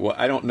 fuck, well,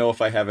 I don't know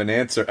if I have an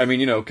answer. I mean,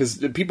 you know, because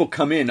people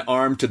come in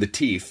armed to the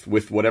teeth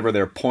with whatever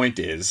their point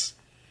is,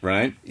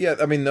 right? Yeah,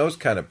 I mean, those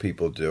kind of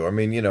people do. I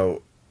mean, you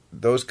know,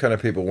 those kind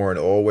of people weren't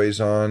always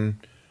on.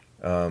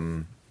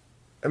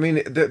 I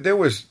mean, there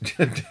was.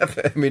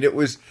 I mean, it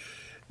was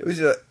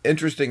an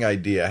interesting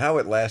idea. How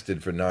it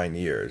lasted for 9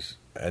 years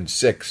and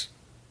 6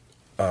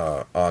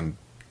 on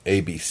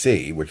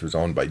ABC, which was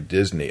owned by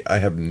Disney. I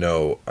have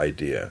no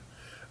idea.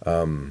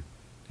 You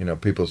know,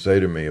 people say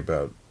to me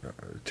about,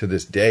 to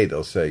this day,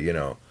 they'll say, you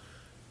know,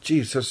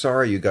 gee, so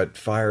sorry you got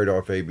fired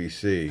off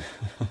ABC.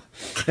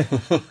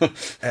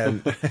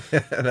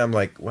 and I'm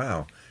like,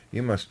 wow.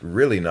 You must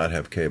really not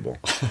have cable.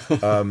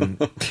 And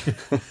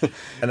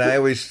I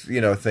always, you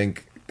know,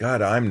 think,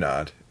 God, I'm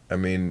not. I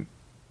mean,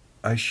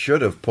 I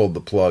should have pulled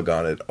the plug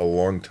on it a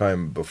long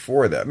time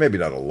before that. Maybe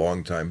not a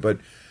long time, but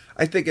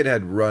I think it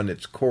had run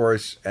its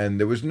course, and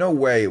there was no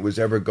way it was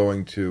ever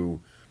going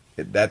to,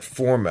 that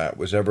format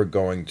was ever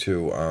going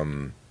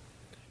to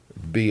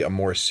be a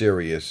more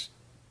serious,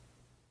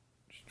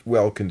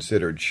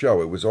 well-considered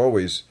show. It was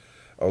always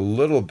a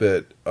little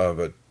bit of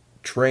a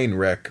train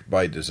wreck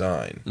by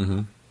design.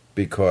 Mm-hmm.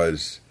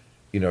 Because,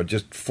 you know,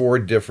 just 4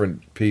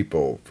 different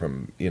people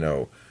from, you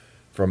know,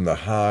 from the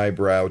high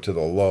brow to the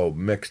low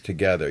mixed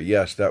together.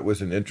 Yes, that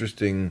was an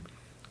interesting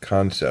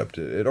concept.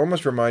 It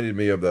almost reminded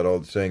me of that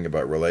old saying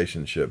about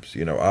relationships.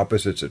 You know,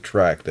 opposites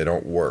attract, they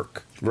don't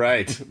work.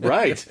 Right.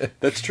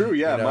 That's true,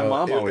 yeah. You know, my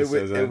mom always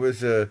says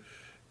that.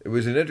 It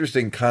was an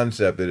interesting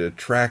concept. It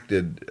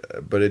attracted,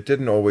 but it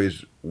didn't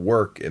always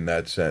work in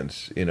that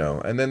sense, you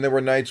know. And then there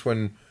were nights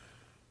when,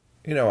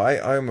 you know, I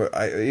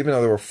even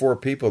though there were 4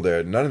 people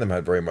there, none of them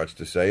had very much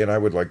to say, and I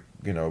would, like,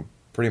 you know,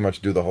 pretty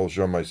much do the whole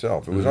show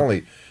myself. It was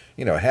only,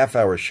 you know, a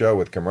half-hour show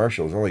with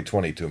commercials, only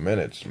 22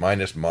 minutes,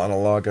 minus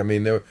monologue. I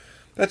mean,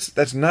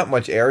 that's not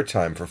much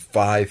airtime for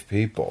 5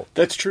 people.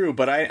 That's true,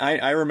 but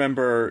I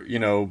remember, you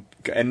know,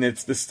 and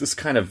it's this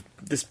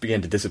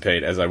began to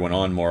dissipate as I went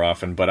on more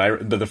often,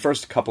 but the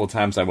first couple of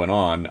times I went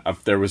on,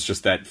 there was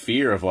just that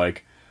fear of,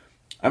 like,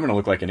 I'm going to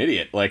look like an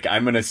idiot. Like,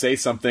 I'm going to say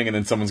something, and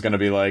then someone's going to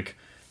be like,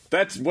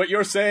 that's what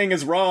you're saying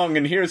is wrong,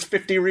 and here's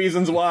 50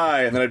 reasons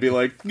why. And then I'd be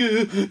like,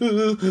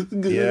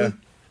 Yeah.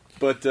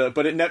 But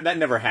that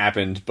never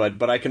happened.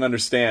 But I can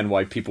understand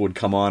why people would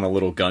come on a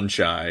little gun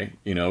shy,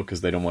 you know,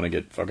 because they don't want to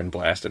get fucking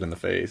blasted in the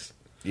face.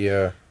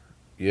 Yeah.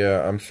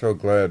 Yeah, I'm so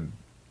glad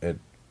it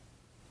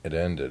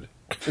ended.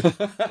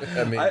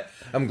 I mean,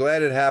 I'm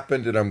glad it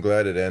happened, and I'm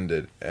glad it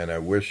ended. And I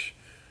wish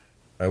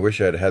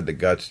I'd had the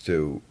guts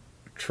to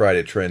try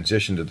to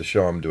transition to the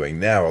show I'm doing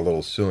now a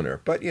little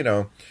sooner. But you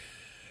know,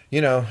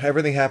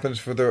 everything happens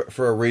for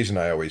a reason.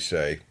 I always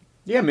say.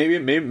 Yeah, maybe.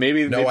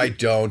 No, I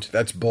don't.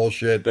 That's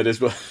bullshit. That is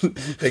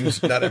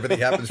Not everything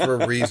happens for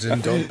a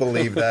reason. Don't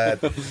believe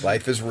that.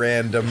 Life is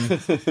random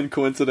and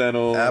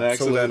coincidental,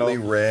 absolutely and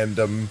accidental.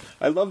 Random.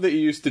 I love that you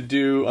used to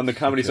do on the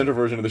Comedy Central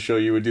version of the show.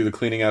 You would do the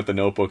cleaning out the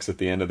notebooks at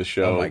the end of the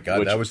show. Oh my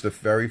god, that was the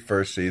very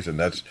first season.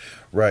 That's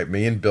right.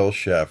 Me and Bill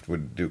Sheft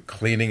would do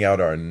cleaning out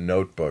our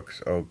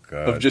notebooks. Oh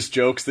god, of just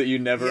jokes that you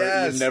never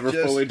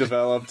fully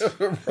developed.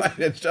 Right,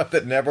 and stuff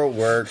that never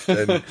worked.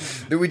 And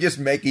we just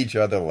make each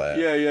other laugh.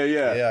 Yeah.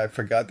 Yeah, I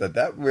forgot that.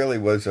 That really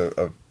was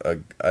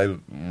I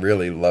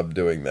really loved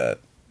doing that.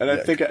 And I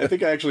think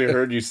I actually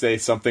heard you say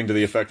something to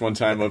the effect one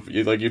time of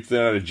you threw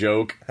out a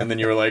joke, and then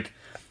you were like,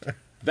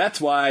 "That's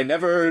why I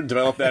never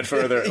developed that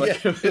further."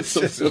 Like,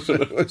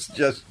 it was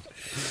just.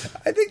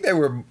 I think they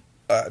were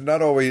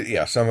not always.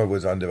 Yeah, some of it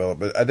was undeveloped,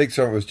 but I think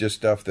some of it was just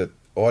stuff that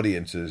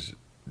audiences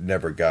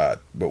never got,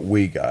 but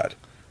we got.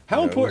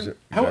 How important?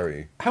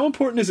 How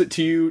important is it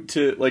to you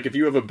to, like, if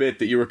you have a bit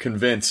that you were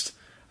convinced,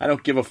 I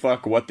don't give a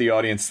fuck what the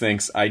audience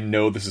thinks, I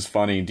know this is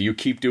funny, do you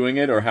keep doing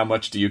it, or how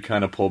much do you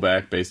kind of pull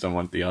back based on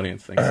what the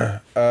audience thinks?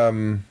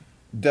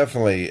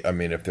 Definitely, I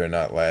mean, if they're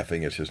not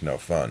laughing, it's just no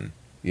fun.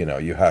 You know,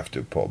 you have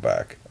to pull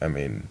back. I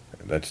mean,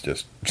 that's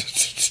just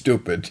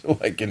stupid to,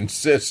 like,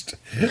 insist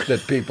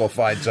that people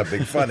find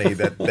something funny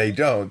that they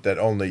don't, that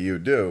only you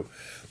do.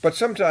 But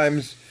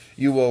sometimes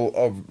you will,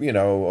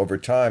 over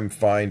time,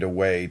 find a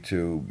way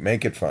to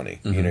make it funny.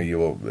 Mm-hmm. You know, you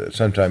will.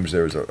 Sometimes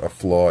there's a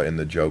flaw in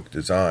the joke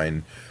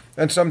design,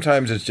 and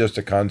sometimes it's just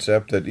a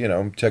concept that,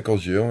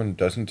 tickles you and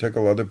doesn't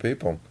tickle other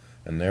people,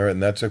 and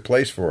that's a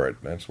place for it.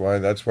 That's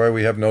why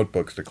we have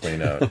notebooks to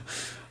clean out.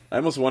 I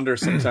almost wonder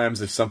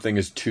sometimes if something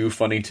is too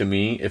funny to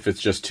me, if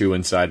it's just too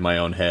inside my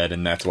own head,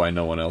 and that's why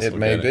no one else. It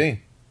may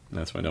be.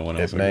 That's why no one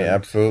else. It may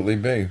absolutely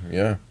be.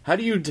 Yeah. How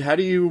do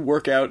you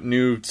work out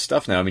new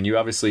stuff now? I mean, you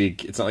obviously,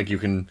 it's not like you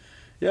can.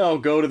 Yeah, I'll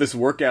go to this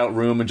workout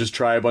room and just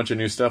try a bunch of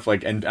new stuff.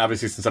 Like, and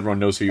obviously, since everyone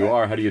knows who you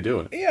are, how do you do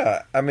it?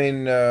 Yeah, I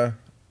mean,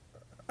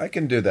 I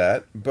can do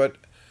that, but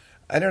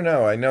I don't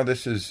know. I know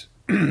this is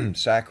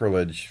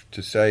sacrilege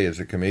to say as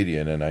a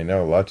comedian, and I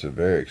know lots of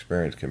very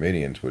experienced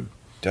comedians would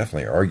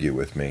definitely argue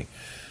with me.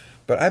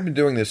 But I've been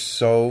doing this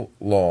so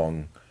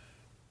long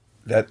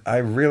that I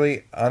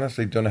really,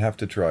 honestly, don't have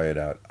to try it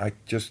out. I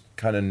just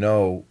kind of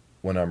know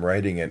when I'm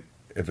writing it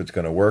if it's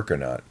going to work or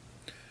not.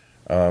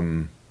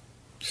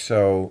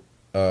 So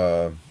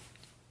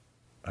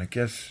I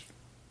guess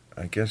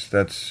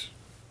that's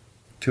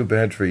too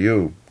bad for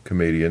you,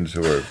 comedians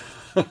who are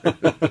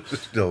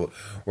still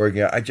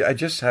working out. I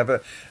just have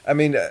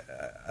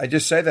I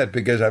just say that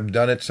because I've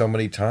done it so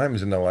many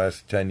times in the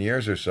last 10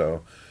 years or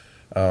so.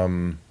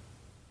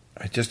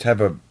 I just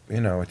have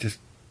just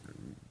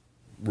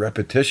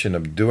repetition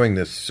of doing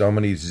this so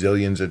many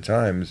zillions of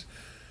times.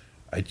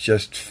 I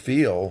just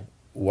feel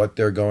what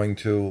they're going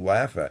to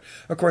laugh at.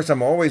 Of course,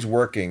 I'm always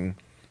working.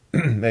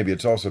 Maybe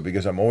it's also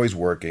because I'm always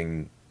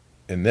working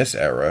in this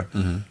era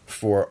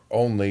for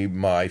only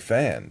my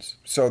fans.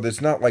 So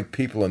there's not like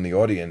people in the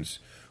audience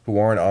who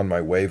aren't on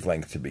my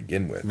wavelength to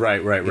begin with.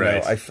 Right.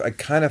 I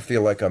kind of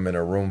feel like I'm in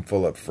a room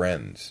full of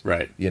friends.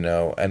 Right.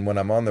 And when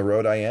I'm on the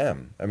road, I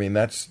am. I mean,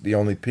 that's the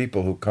only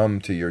people who come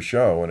to your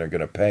show and are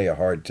going to pay a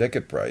hard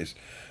ticket price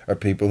are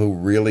people who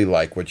really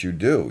like what you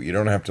do. You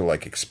don't have to,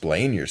 like,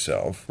 explain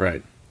yourself.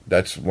 Right.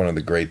 That's one of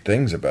the great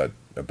things about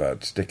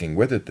sticking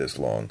with it this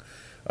long.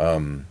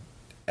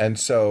 And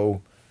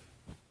so,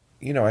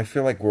 I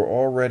feel like we're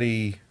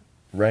already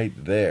right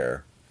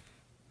there.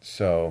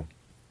 So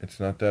it's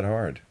not that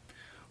hard.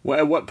 Well,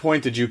 at what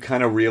point did you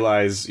kind of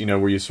realize,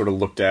 where you sort of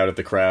looked out at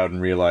the crowd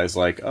and realized,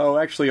 like, oh,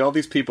 actually, all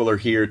these people are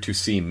here to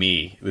see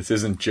me. This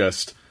isn't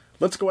just,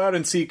 let's go out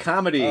and see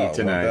comedy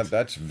tonight. Well,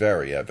 that's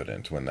very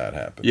evident when that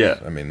happens. Yeah.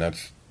 I mean,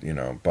 that's,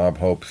 Bob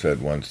Hope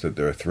said once that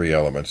there are 3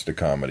 elements to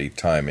comedy.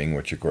 Timing,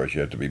 which, of course,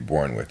 you have to be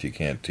born with. You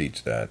can't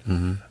teach that.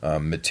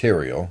 Mm-hmm.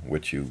 Material,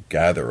 which you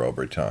gather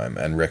over time.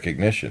 And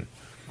recognition.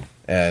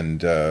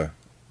 And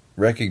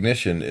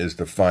recognition is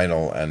the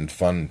final and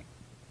fun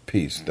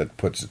piece that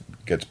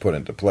gets put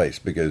into place,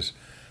 because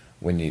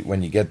when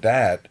you get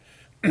that,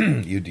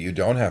 you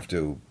don't have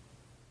to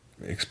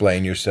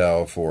explain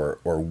yourself or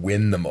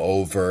win them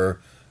over.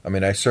 I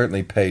mean, I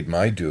certainly paid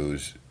my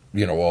dues,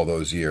 all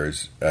those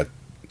years at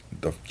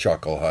the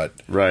Chuckle Hut,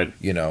 right?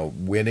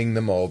 Winning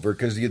them over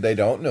because they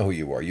don't know who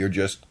you are. You're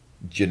just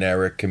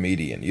generic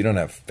comedian. You don't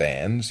have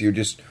fans. You're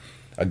just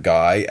a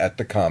guy at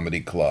the comedy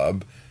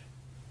club,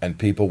 and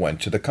people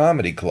went to the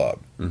comedy club,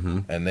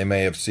 and they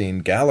may have seen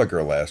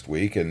Gallagher last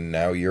week, and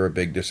now you're a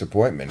big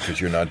disappointment because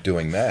you're not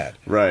doing that.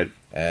 Right.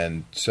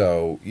 And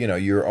so, you know,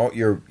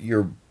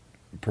 you're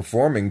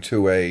performing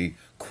to a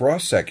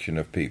cross section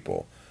of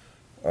people,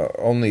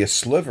 only a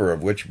sliver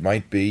of which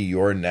might be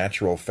your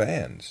natural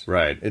fans.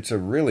 Right. It's a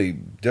really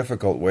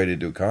difficult way to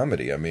do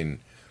comedy. I mean,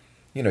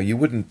 you know, you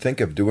wouldn't think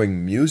of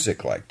doing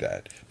music like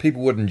that.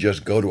 People wouldn't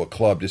just go to a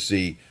club to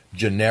see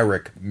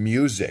generic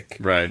music.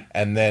 Right.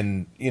 And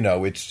then, you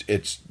know, it's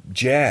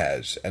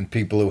jazz, and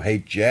people who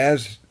hate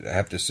jazz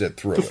have to sit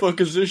through The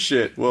fuck is this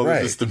shit? Well,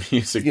 Right. this is the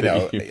music. You that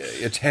know,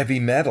 it's heavy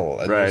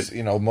metal. And Right.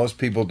 you know, most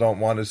people don't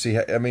want to see.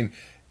 I mean,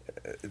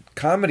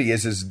 comedy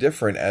is as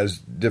different as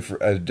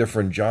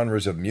different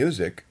genres of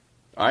music.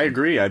 I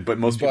agree, but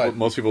most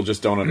people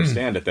just don't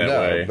understand it that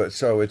way. But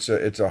so it's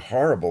a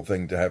horrible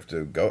thing to have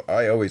to go.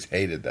 I always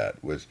hated that.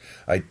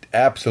 I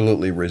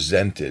absolutely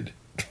resented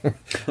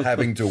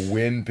having to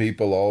win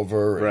people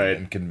over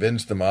and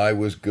convince them I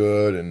was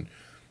good. And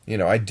you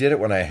know, I did it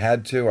when I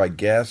had to. I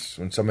guess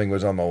when something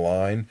was on the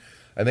line.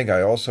 I think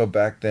I also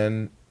back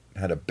then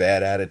had a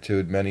bad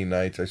attitude many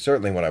nights. I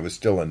certainly, when I was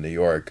still in New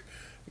York,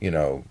 you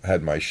know,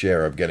 had my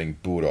share of getting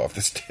booed off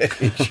the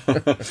stage.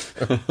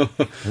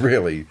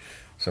 Really.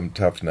 Some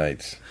tough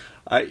nights.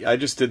 I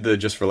just did the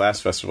Just for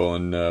Laughs festival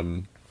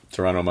in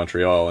Toronto,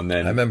 Montreal, and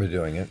then I remember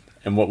doing it.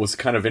 And what was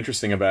kind of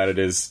interesting about it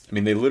is, I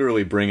mean, they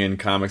literally bring in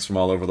comics from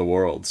all over the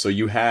world. So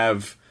you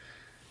have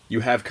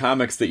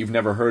comics that you've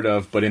never heard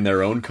of, but in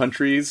their own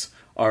countries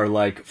are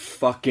like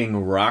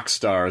fucking rock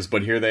stars.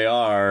 But here they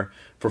are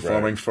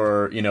performing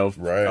for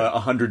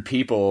 100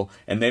 people,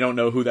 and they don't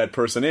know who that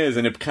person is,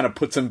 and it kind of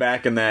puts them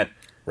back in that.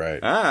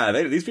 Right.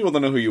 These people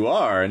don't know who you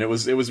are, and it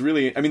was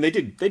really. I mean, they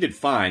did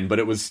fine, but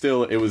it was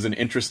an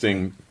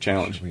interesting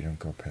challenge. We don't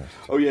go past.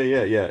 Oh yeah.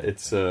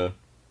 It's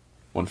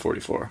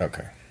 144.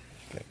 Okay,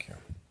 thank you.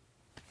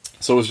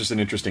 So it was just an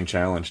interesting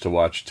challenge to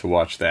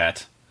watch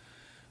that.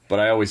 But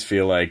I always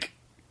feel like,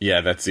 yeah,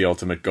 that's the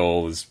ultimate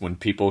goal, is when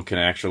people can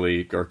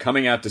actually are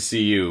coming out to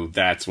see you.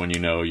 That's when you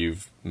know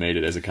you've made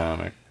it as a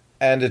comic.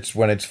 And it's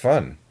when it's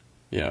fun.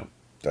 Yeah.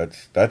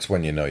 That's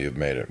when you know you've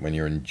made it, when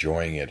you're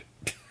enjoying it.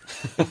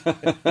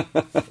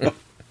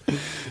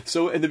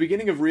 So at the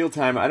beginning of Real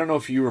Time, I don't know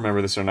if you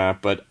remember this or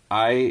not, but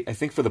I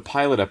think for the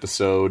pilot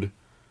episode,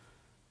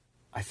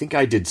 I think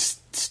I did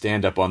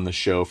stand up on the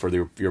show for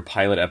your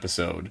pilot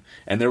episode,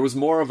 and there was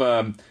more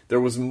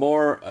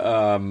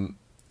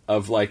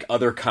of like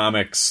other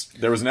comics.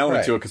 There was an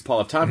element to it because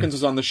Paul F. Tompkins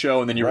was on the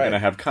show, and then you were going to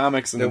have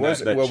comics. And that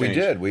changed. We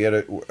did. We had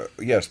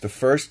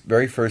the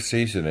very first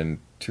season in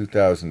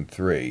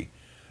 2003.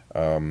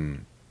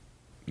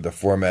 The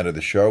format of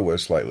the show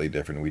was slightly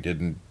different. We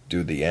didn't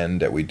do the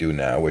end that we do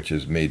now, which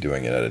is me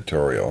doing an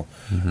editorial.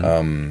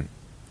 Mm-hmm.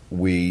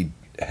 We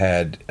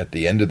had, at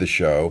the end of the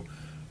show,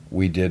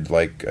 we did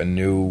like a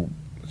new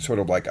sort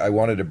of like, I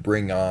wanted to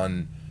bring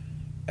on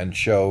and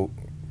show,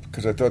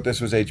 because I thought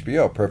this was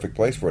HBO, perfect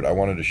place for it. I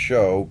wanted to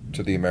show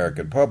to the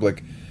American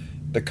public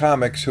the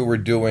comics who were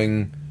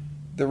doing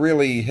the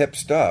really hip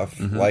stuff.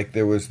 Mm-hmm. Like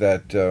there was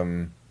that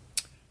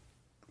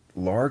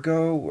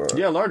Largo?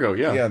 Largo,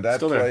 yeah. Yeah, that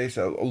place.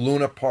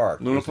 Luna Park.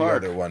 The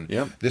other one.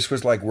 Yep. This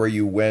was like where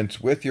you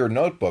went with your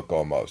notebook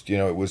almost. You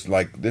know, it was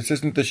like, this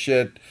isn't the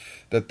shit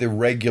that the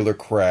regular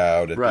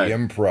crowd at the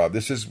Improv.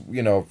 This is,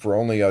 for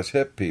only us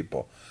hip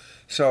people.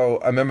 So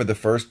I remember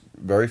the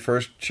very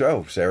first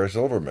show, Sarah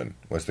Silverman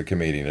was the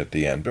comedian at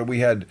the end. But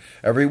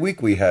every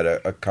week we had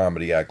a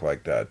comedy act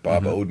like that.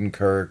 Bob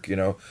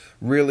Odenkirk,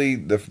 really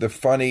the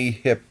funny,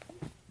 hip,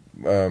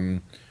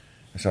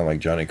 I sound like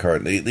Johnny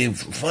Carson. The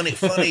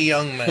funny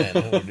young man.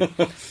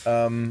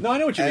 No, I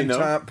know what you mean,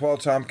 though. Paul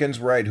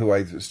Tompkins, right, who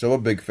I'm still a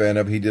big fan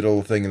of. He did a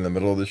little thing in the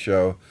middle of the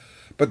show.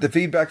 But the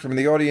feedback from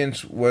the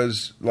audience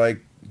was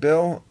like,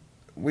 Bill,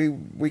 we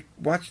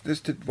watched this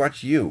to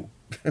watch you.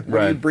 Why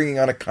are you bringing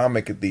on a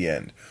comic at the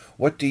end?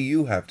 What do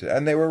you have to...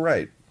 And they were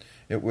right.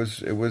 It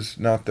was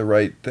not the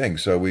right thing,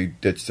 so we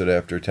ditched it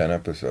after 10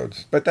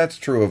 episodes. But that's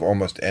true of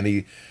almost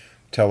any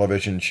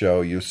television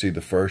show. You see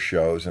the first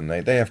shows, and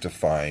they have to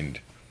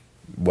find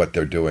what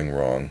they're doing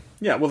wrong.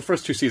 Yeah, well, the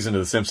first 2 seasons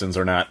of The Simpsons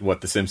are not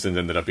what The Simpsons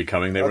ended up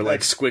becoming. They were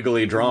like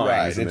squiggly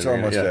drawings. Right, it's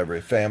almost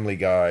every Family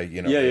Guy,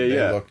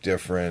 they look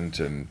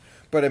different.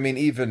 But I mean,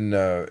 even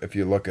if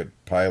you look at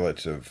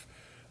pilots of...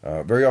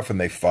 very often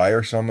they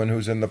fire someone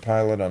who's in the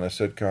pilot on a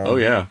sitcom. Oh,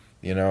 yeah.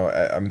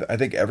 I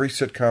think every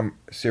sitcom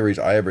series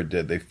I ever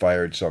did, they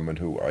fired someone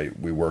who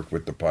we worked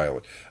with the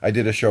pilot. I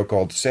did a show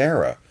called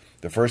Sarah,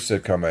 the first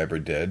sitcom I ever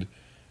did.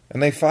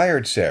 And they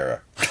fired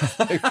Sarah.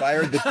 They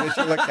fired the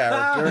titular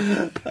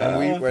character,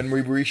 and when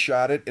we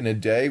reshot it in a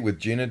day with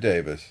Gina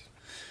Davis.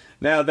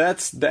 Now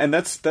that's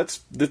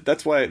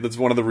why that's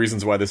one of the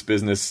reasons why this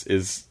business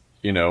is,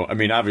 I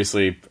mean,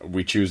 obviously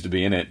we choose to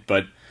be in it,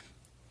 but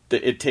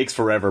it takes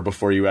forever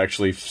before you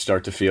actually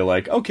start to feel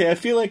like, okay, I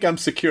feel like I'm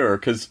secure,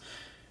 because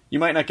you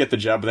might not get the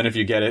job, but then if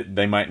you get it,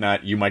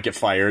 you might get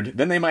fired,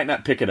 then they might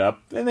not pick it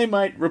up, then they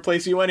might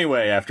replace you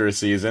anyway after a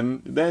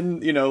season,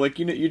 then, you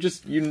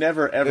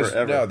never, ever,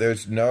 ever. No,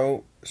 there's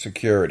no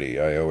security,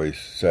 I always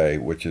say,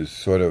 which is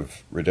sort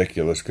of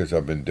ridiculous because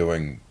I've been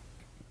doing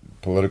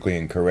politically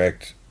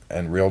incorrect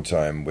and real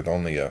time with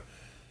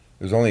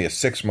there's only a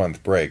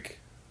 6-month break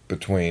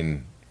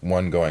between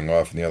one going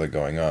off and the other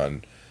going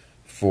on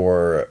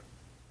for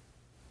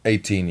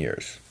 18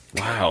 years.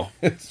 Wow.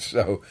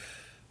 So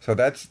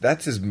that's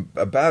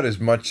about as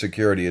much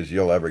security as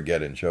you'll ever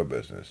get in show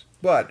business.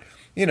 But,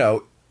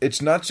 it's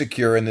not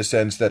secure in the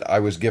sense that I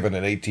was given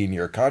an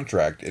 18-year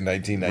contract in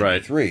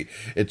 1993. Right.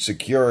 It's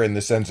secure in the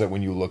sense that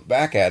when you look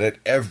back at it,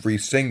 every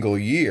single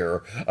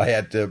year I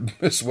had to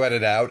sweat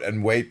it out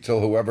and wait till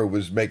whoever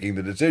was making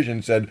the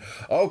decision said,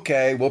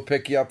 okay, we'll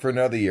pick you up for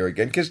another year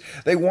again, because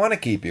they want to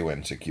keep you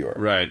insecure.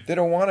 Right. They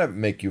don't want to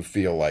make you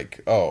feel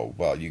like, oh,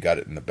 well, you got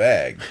it in the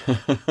bag.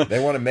 They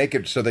want to make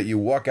it so that you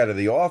walk out of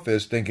the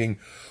office thinking,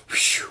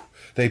 whew,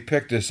 they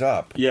picked us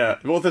up. Yeah,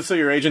 well, that's so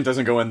your agent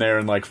doesn't go in there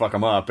and fuck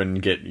them up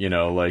and get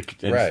right.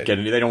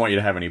 They don't want you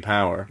to have any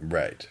power.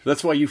 Right.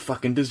 That's why you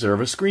fucking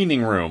deserve a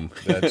screening room.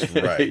 That's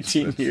right.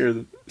 18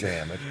 years.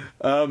 Damn it.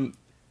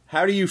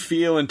 How do you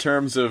feel in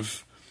terms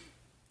of?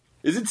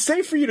 Is it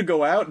safe for you to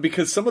go out?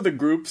 Because some of the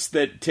groups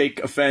that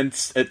take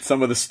offense at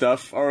some of the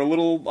stuff are a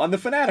little on the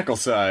fanatical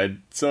side.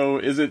 So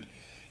is it?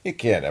 You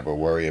can't ever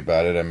worry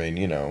about it. I mean,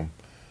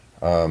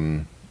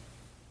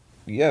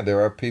 yeah, there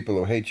are people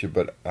who hate you,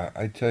 but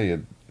I tell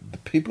you, the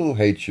people who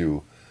hate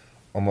you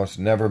almost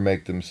never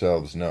make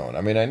themselves known.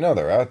 I mean, I know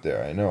they're out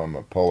there. I know I'm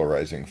a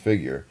polarizing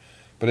figure,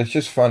 but it's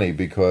just funny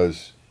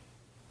because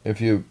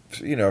if you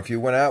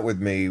went out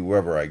with me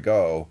wherever I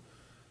go,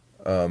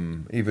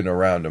 even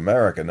around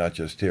America, not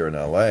just here in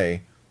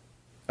L.A.,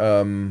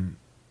 for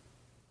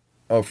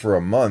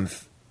a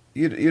month,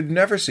 you'd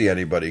never see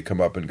anybody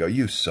come up and go,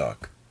 "You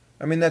suck."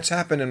 I mean, that's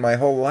happened in my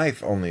whole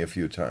life only a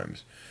few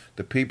times.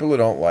 The people who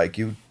don't like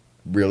you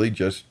really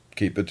just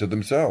keep it to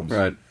themselves.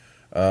 Right.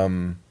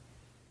 And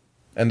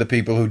the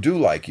people who do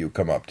like you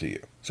come up to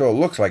you. So it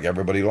looks like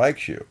everybody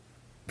likes you.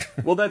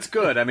 Well, that's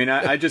good. I mean,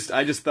 I just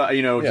thought,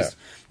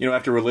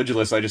 after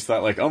Religulous, I just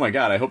thought oh my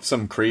God, I hope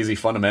some crazy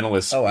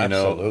fundamentalist,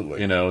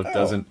 absolutely.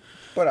 doesn't.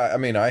 But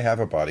I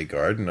have a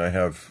bodyguard, and I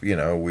have,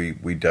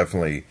 we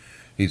definitely,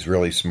 he's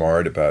really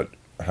smart about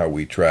how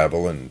we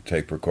travel and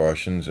take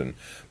precautions.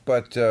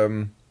 But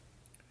I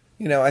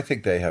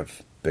think they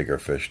have bigger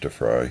fish to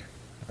fry.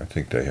 I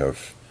think they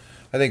have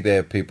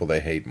people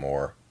they hate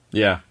more.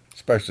 Yeah.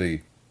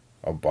 Especially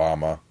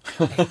Obama.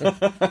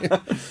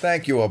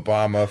 Thank you,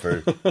 Obama,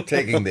 for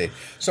taking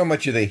so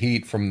much of the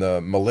heat from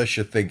the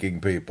militia-thinking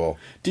people.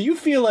 Do you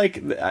feel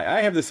like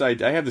I have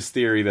this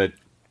theory that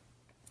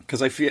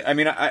because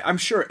I'm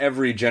sure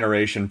every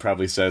generation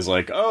probably says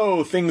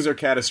oh, things are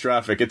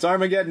catastrophic. It's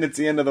Armageddon. It's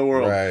the end of the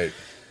world. Right.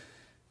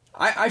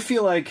 I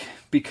feel like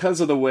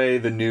because of the way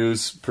the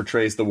news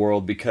portrays the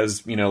world,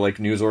 because,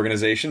 news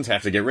organizations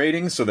have to get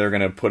ratings, so they're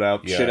going to put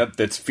out shit up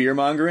that's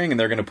fear-mongering, and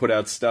they're going to put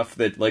out stuff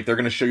that, they're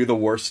going to show you the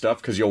worst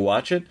stuff because you'll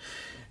watch it.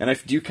 And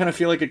do you kind of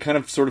feel like it kind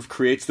of sort of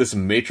creates this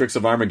matrix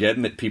of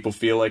Armageddon that people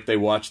feel like they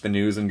watch the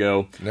news and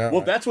go,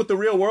 that's what the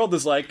real world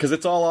is like because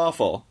it's all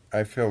awful?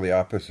 I feel the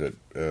opposite,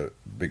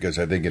 because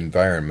I think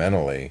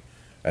environmentally,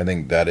 I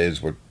think that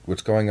is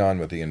what's going on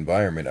with the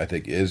environment, I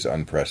think is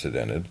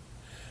unprecedented.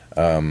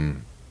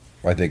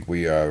 I think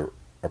we are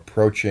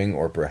approaching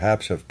or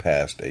perhaps have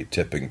passed a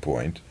tipping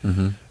point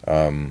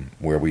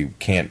where we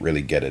can't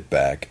really get it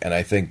back. And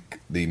I think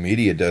the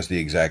media does the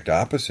exact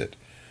opposite.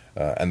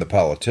 And the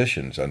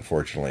politicians,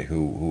 unfortunately,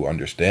 who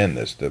understand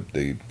this,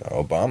 the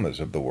Obamas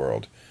of the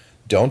world,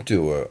 don't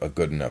do a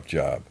good enough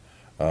job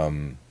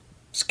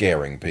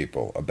scaring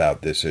people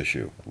about this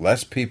issue.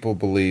 Less people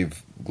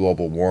believe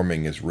global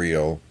warming is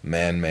real,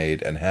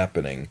 man-made, and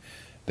happening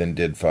than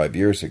did 5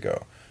 years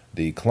ago.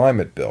 The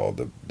climate bill,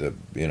 the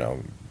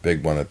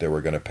big one that they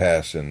were going to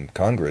pass in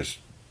Congress,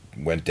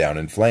 went down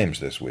in flames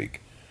this week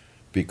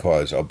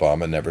because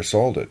Obama never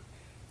sold it.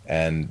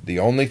 And the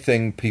only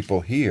thing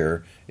people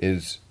hear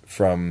is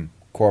from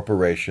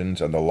corporations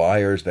and the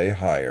liars they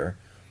hire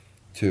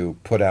to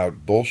put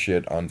out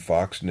bullshit on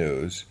Fox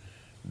News.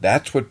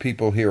 That's what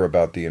people hear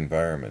about the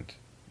environment.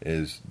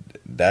 Is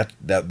that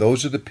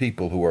those are the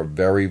people who are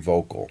very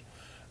vocal.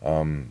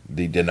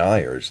 The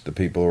deniers, the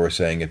people who are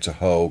saying it's a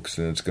hoax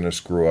and it's going to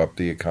screw up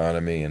the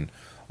economy and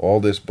all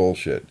this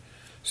bullshit.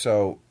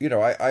 So,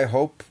 I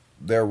hope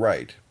they're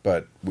right,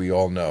 but we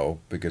all know,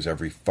 because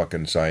every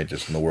fucking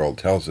scientist in the world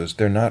tells us,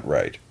 they're not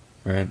right.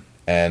 Right.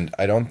 And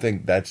I don't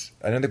think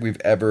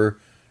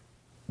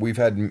we've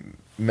had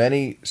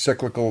many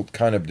cyclical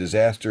kind of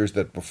disasters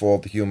that befall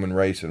the human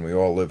race and we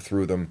all live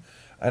through them.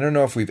 I don't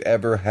know if we've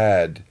ever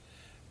had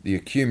the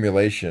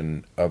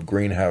accumulation of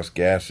greenhouse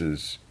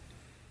gases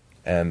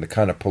and the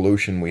kind of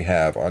pollution we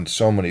have on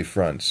so many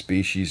fronts.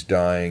 Species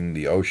dying,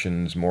 the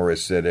oceans more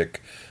acidic,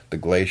 the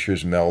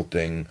glaciers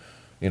melting,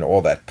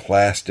 all that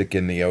plastic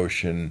in the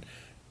ocean.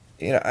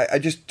 I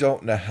just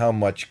don't know how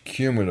much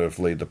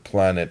cumulatively the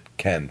planet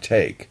can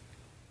take.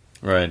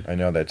 Right. I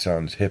know that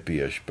sounds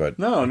hippie-ish,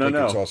 but I think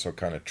it's also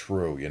kind of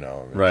true,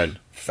 Right.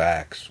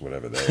 Facts,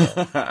 whatever they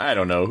are. I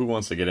don't know. Who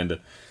wants to get into...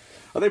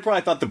 they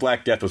probably thought the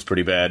Black Death was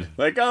pretty bad.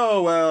 Like,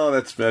 oh well,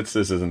 this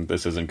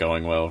isn't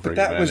going well for But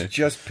humanity. that was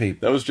just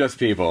people. That was just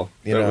people.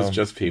 Was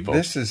just people.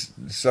 This is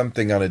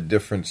something on a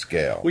different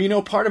scale.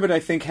 Well, part of it I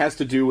think has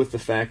to do with the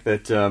fact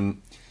that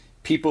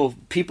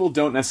people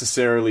don't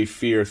necessarily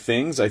fear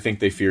things. I think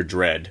they fear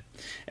dread.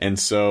 And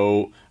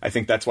so I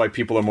think that's why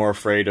people are more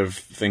afraid of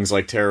things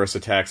like terrorist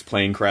attacks,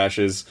 plane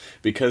crashes,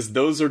 because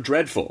those are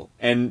dreadful.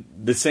 And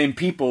the same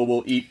people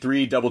will eat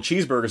 3 double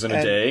cheeseburgers in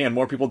a day, and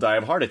more people die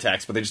of heart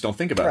attacks, but they just don't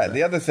think about it. Right.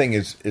 The other thing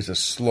is a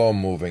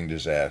slow-moving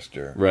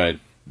disaster. Right.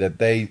 That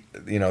they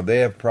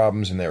have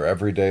problems in their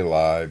everyday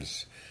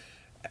lives.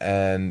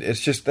 And it's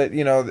just that,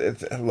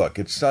 look,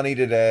 it's sunny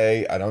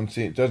today.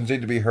 It doesn't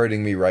seem to be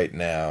hurting me right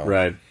now.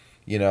 Right.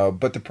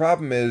 But the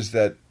problem is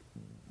that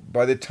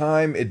by the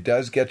time it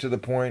does get to the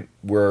point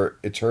where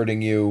it's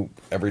hurting you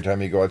every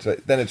time you go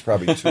outside, then it's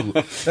probably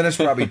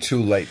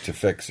too late to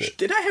fix it.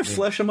 Did I have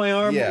flesh on my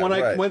arm when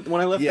I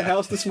left the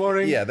house this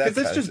morning? Yeah, because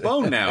that's just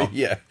bone now.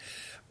 Yeah,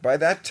 by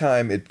that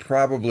time it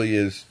probably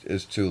is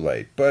too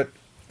late. But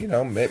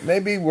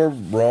maybe we're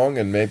wrong,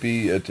 and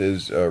maybe it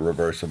is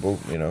reversible.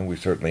 We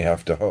certainly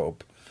have to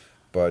hope.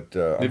 But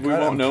I'm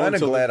kind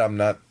of glad I'm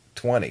not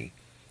 20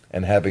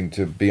 and having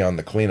to be on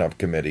the cleanup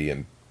committee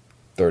in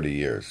 30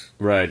 years.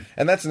 Right.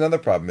 And that's another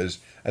problem is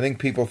I think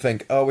people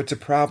think, oh, it's a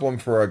problem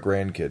for our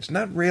grandkids.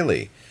 Not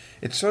really.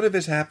 It sort of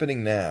is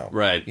happening now.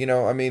 Right.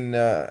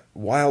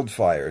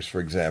 Wildfires,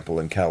 for example,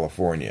 in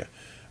California.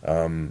 I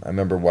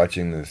remember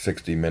watching the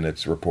 60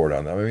 Minutes report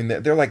on them. I mean,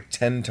 they're like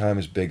 10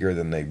 times bigger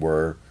than they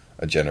were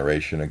a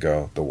generation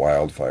ago, the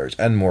wildfires,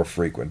 and more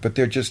frequent. But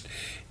they're just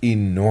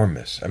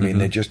enormous. I mean,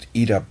 they just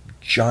eat up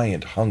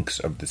giant hunks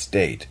of the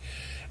state.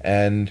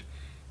 And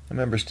I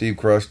remember Steve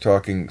Croft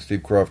talking to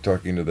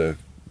the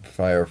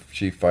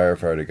chief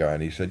firefighter guy,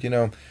 and he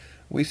said,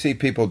 we see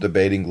people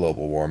debating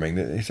global warming.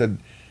 He said,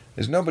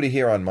 there's nobody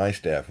here on my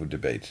staff who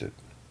debates it.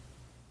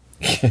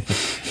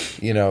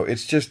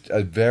 It's just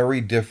a very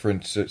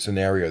different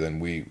scenario than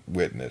we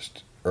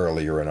witnessed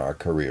earlier in our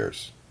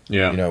careers.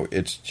 Yeah.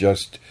 It's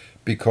just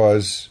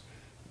because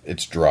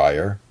it's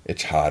drier,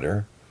 it's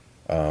hotter.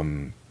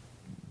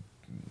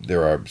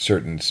 There are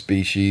certain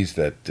species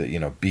that,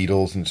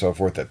 beetles and so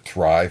forth, that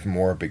thrive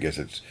more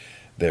because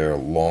they're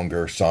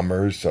longer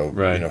summers. So,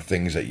 right.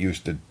 Things that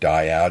used to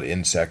die out,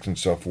 insects and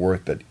so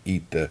forth, that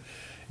eat the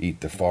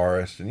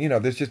forest. And,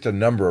 there's just a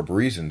number of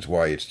reasons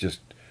why it's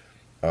just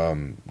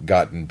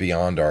gotten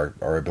beyond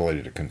our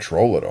ability to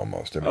control it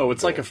almost. I mean,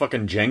 it's like a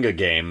fucking Jenga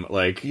game.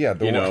 Like,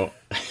 the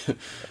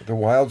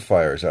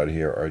wildfires out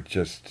here are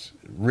just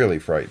really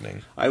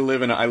frightening. I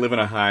live in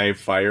a high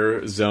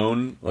fire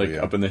zone,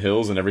 up in the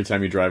hills, and every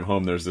time you drive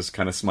home, there's this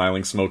kind of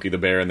smiling Smokey the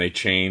Bear, and they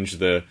change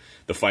the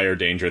fire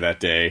danger that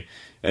day.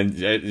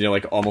 And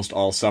almost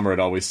all summer, it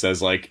always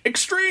says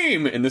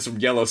extreme in this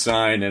yellow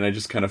sign, and I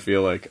just kind of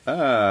feel like,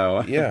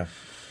 oh, yeah.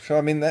 So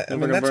I mean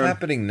that's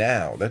happening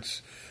now.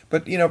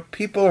 But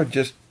people are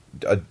just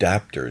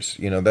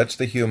adapters. That's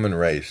the human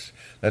race.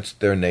 That's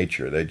their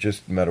nature. They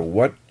just, no matter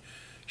what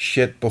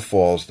shit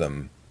befalls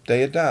them,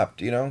 they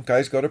adapt.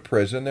 Guys go to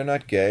prison. They're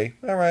not gay.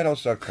 All right, I'll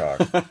suck cock.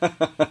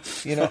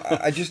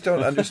 I just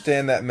don't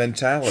understand that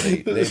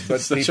mentality. But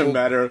such a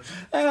matter of,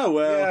 oh,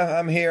 well. Yeah,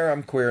 I'm here.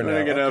 I'm queer now.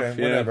 I get okay, up,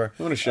 whatever.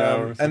 I want to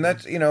shower. And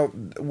that's,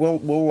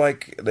 we'll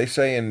like they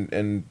say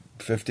in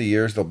 50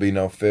 years there'll be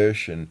no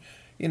fish, and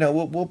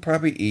we'll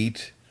probably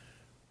eat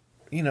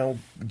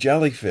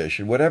jellyfish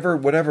and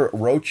whatever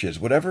roaches,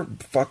 whatever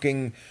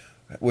fucking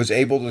was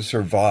able to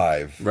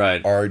survive,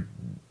 right, are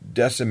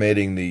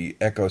decimating the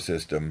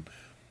ecosystem.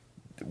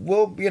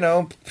 We'll,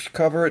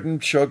 cover it in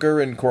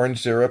sugar and corn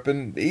syrup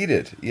and eat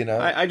it,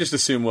 I just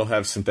assume we'll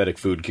have synthetic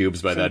food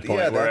cubes by that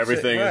point, where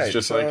everything is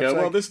just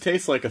so this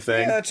tastes like a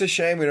thing. Yeah, it's a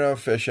shame we don't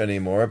have fish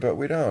anymore, but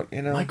we don't,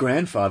 My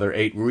grandfather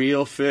ate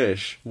real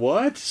fish.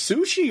 What?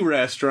 Sushi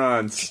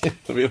restaurants.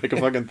 It'll be like a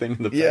fucking thing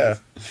in the past. Yeah.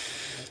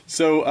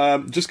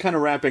 So, just kind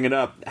of wrapping it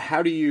up,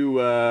 how do you,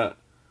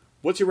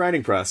 what's your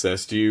writing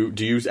process? Do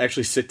you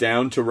actually sit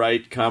down to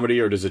write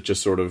comedy, or does it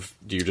just do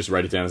you just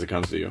write it down as it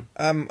comes to you?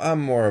 I'm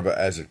more of a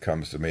as it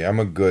comes to me.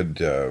 I'm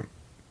good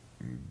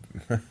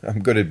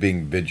at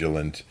being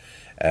vigilant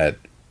at,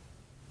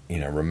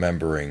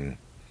 remembering.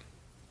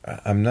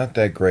 I'm not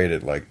that great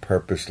at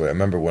purposely. I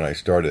remember when I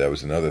started, that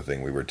was another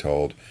thing we were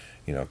told,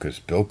 because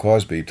Bill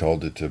Cosby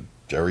told it to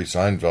Jerry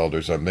Seinfeld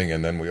or something,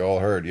 and then we all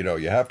heard,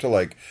 you have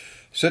to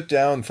sit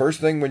down first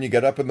thing when you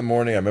get up in the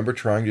morning. I remember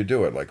trying to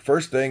do it.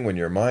 First thing when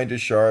your mind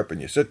is sharp and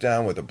you sit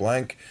down with a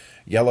blank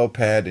yellow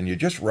pad and you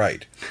just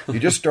write. You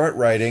just start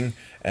writing.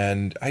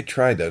 And I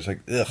tried that. I was like,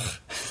 ugh,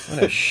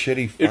 what a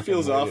shitty fucking It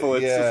feels awful.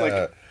 It's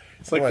just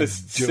it's like this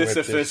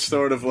Sisyphus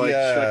sort of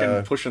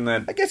fucking pushing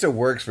that. I guess it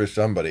works for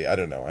somebody. I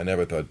don't know. I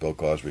never thought Bill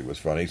Cosby was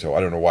funny, so I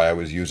don't know why I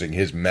was using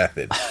his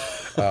method.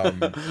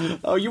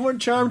 Oh, you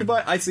weren't charmed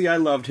by... I see, I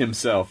loved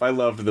himself. I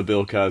loved the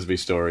Bill Cosby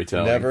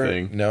storytelling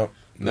thing.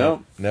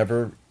 No,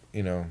 never,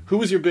 Who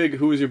was your big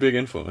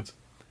influence?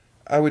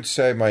 I would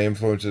say my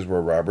influences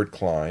were Robert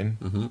Klein,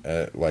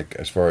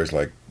 as far as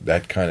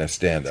that kind of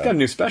stand-up. He's got a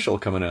new special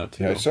coming out,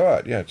 too. Yeah, I saw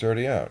it. Yeah, it's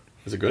already out.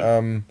 Is it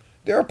good?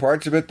 there are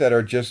parts of it that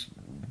are just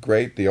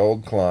great. The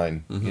old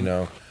Klein, you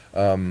know.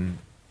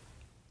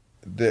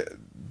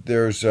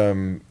 There's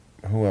who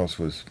else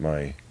was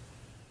my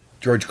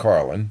George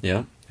Carlin?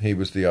 Yeah. He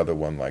was the other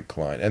one like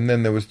Klein. And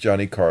then there was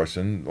Johnny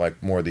Carson,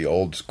 like more the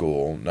old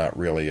school, not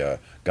really a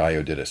guy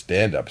who did a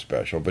stand-up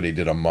special, but he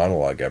did a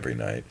monologue every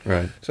night.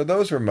 Right. So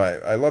those were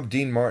I love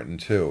Dean Martin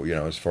too, you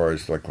know, as far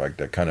as like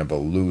that kind of a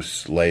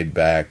loose, laid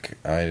back,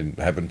 I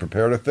haven't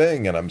prepared a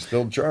thing and I'm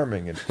still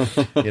charming. And,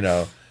 you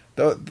know,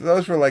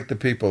 those were like the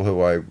people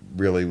who I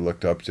really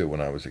looked up to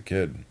when I was a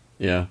kid.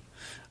 Yeah.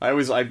 I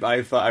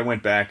thought I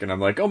went back and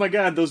I'm like, oh my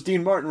God, those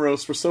Dean Martin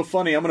roasts were so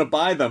funny. I'm going to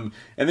buy them.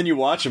 And then you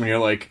watch them and you're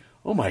like,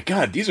 oh my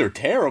God, these are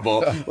terrible.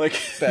 Like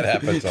that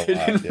happens a lot. They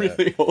didn't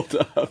really hold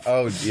up.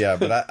 Oh yeah,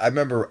 but I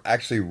remember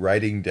actually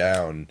writing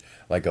down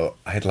on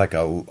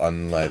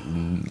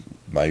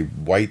my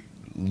white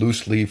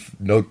loose leaf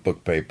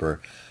notebook paper,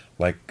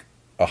 like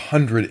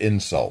 100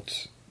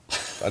 insults.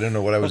 I don't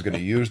know what I was going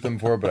to use them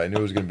for, but I knew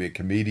it was going to be a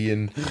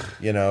comedian,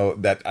 you know,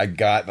 that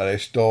I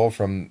stole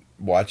from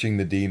watching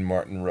the Dean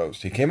Martin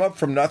roast. He came up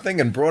from nothing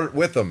and brought it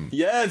with him.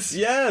 Yes.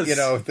 You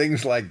know,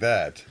 things like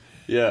that.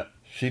 Yeah.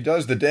 She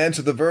does the Dance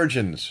of the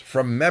Virgins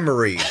from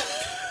memory.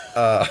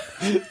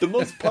 The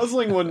most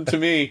puzzling one to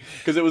me,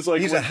 because it was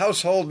like... He's a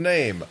household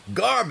name.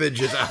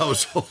 Garbage is a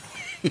household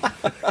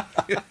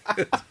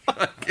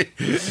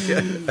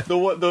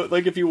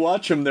like if you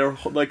watch them, they're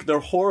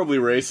horribly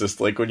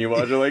racist. Like when you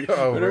watch it, like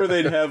whenever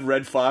they'd have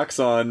Red Fox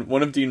on,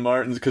 one of Dean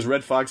Martin's, because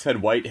Red Fox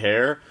had white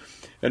hair,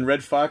 and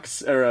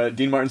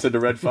Dean Martin said to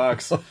Red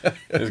Fox,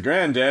 his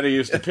granddaddy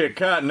used to pick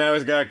cotton, now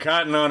he's got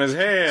cotton on his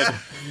head.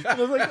 And I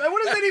was like,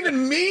 what does that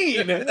even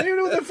mean? I don't even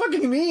know what that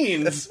fucking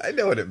means. I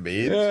know what it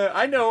means.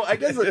 I know. I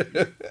guess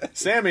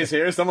Sammy's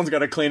here. Someone's got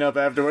to clean up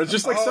afterwards.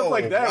 Just like stuff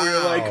like that. Wow. Where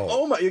you're like,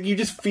 oh my! You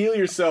just feel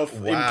yourself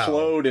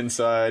implode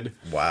inside.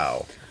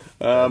 Wow.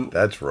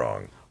 That's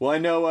wrong. Well, I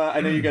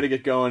know you got to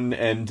get going,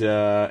 and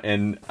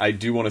I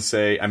do want to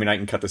say, I mean, I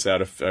can cut this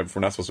out if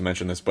we're not supposed to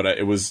mention this, but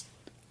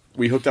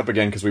we hooked up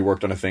again because we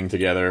worked on a thing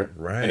together,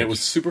 right? And it was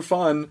super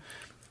fun.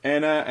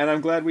 And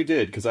I'm glad we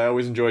did, because I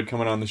always enjoyed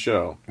coming on the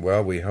show.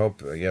 Well, we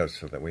hope, we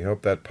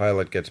hope that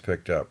pilot gets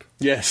picked up.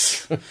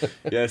 Yes.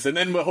 Yes, and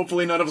then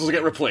hopefully none of us will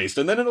get replaced,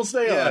 and then it'll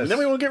stay on. And then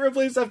we won't get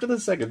replaced after the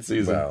second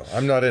season. Well,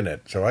 I'm not in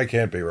it, so I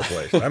can't be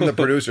replaced. I'm the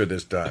producer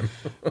this time.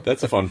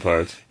 That's a fun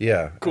part.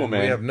 Yeah. Cool,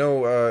 man. We have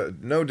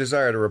no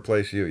desire to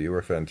replace you. You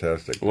were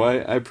fantastic. Well,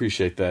 I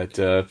appreciate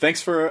that.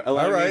 Thanks for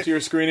allowing me into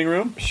your screening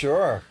room.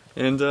 Sure.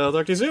 And I'll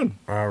talk to you soon.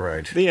 All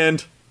right. The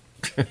end.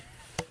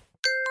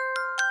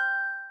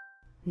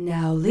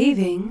 Now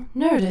leaving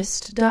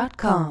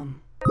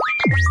Nerdist.com.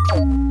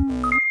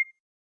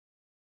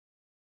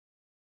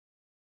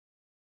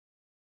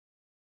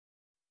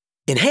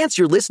 Enhance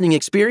your listening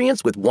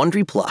experience with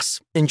Wondery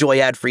Plus. Enjoy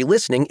ad-free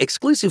listening,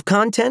 exclusive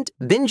content,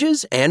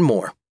 binges, and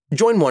more.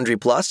 Join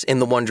Wondery Plus in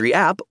the Wondery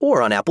app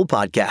or on Apple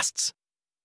Podcasts.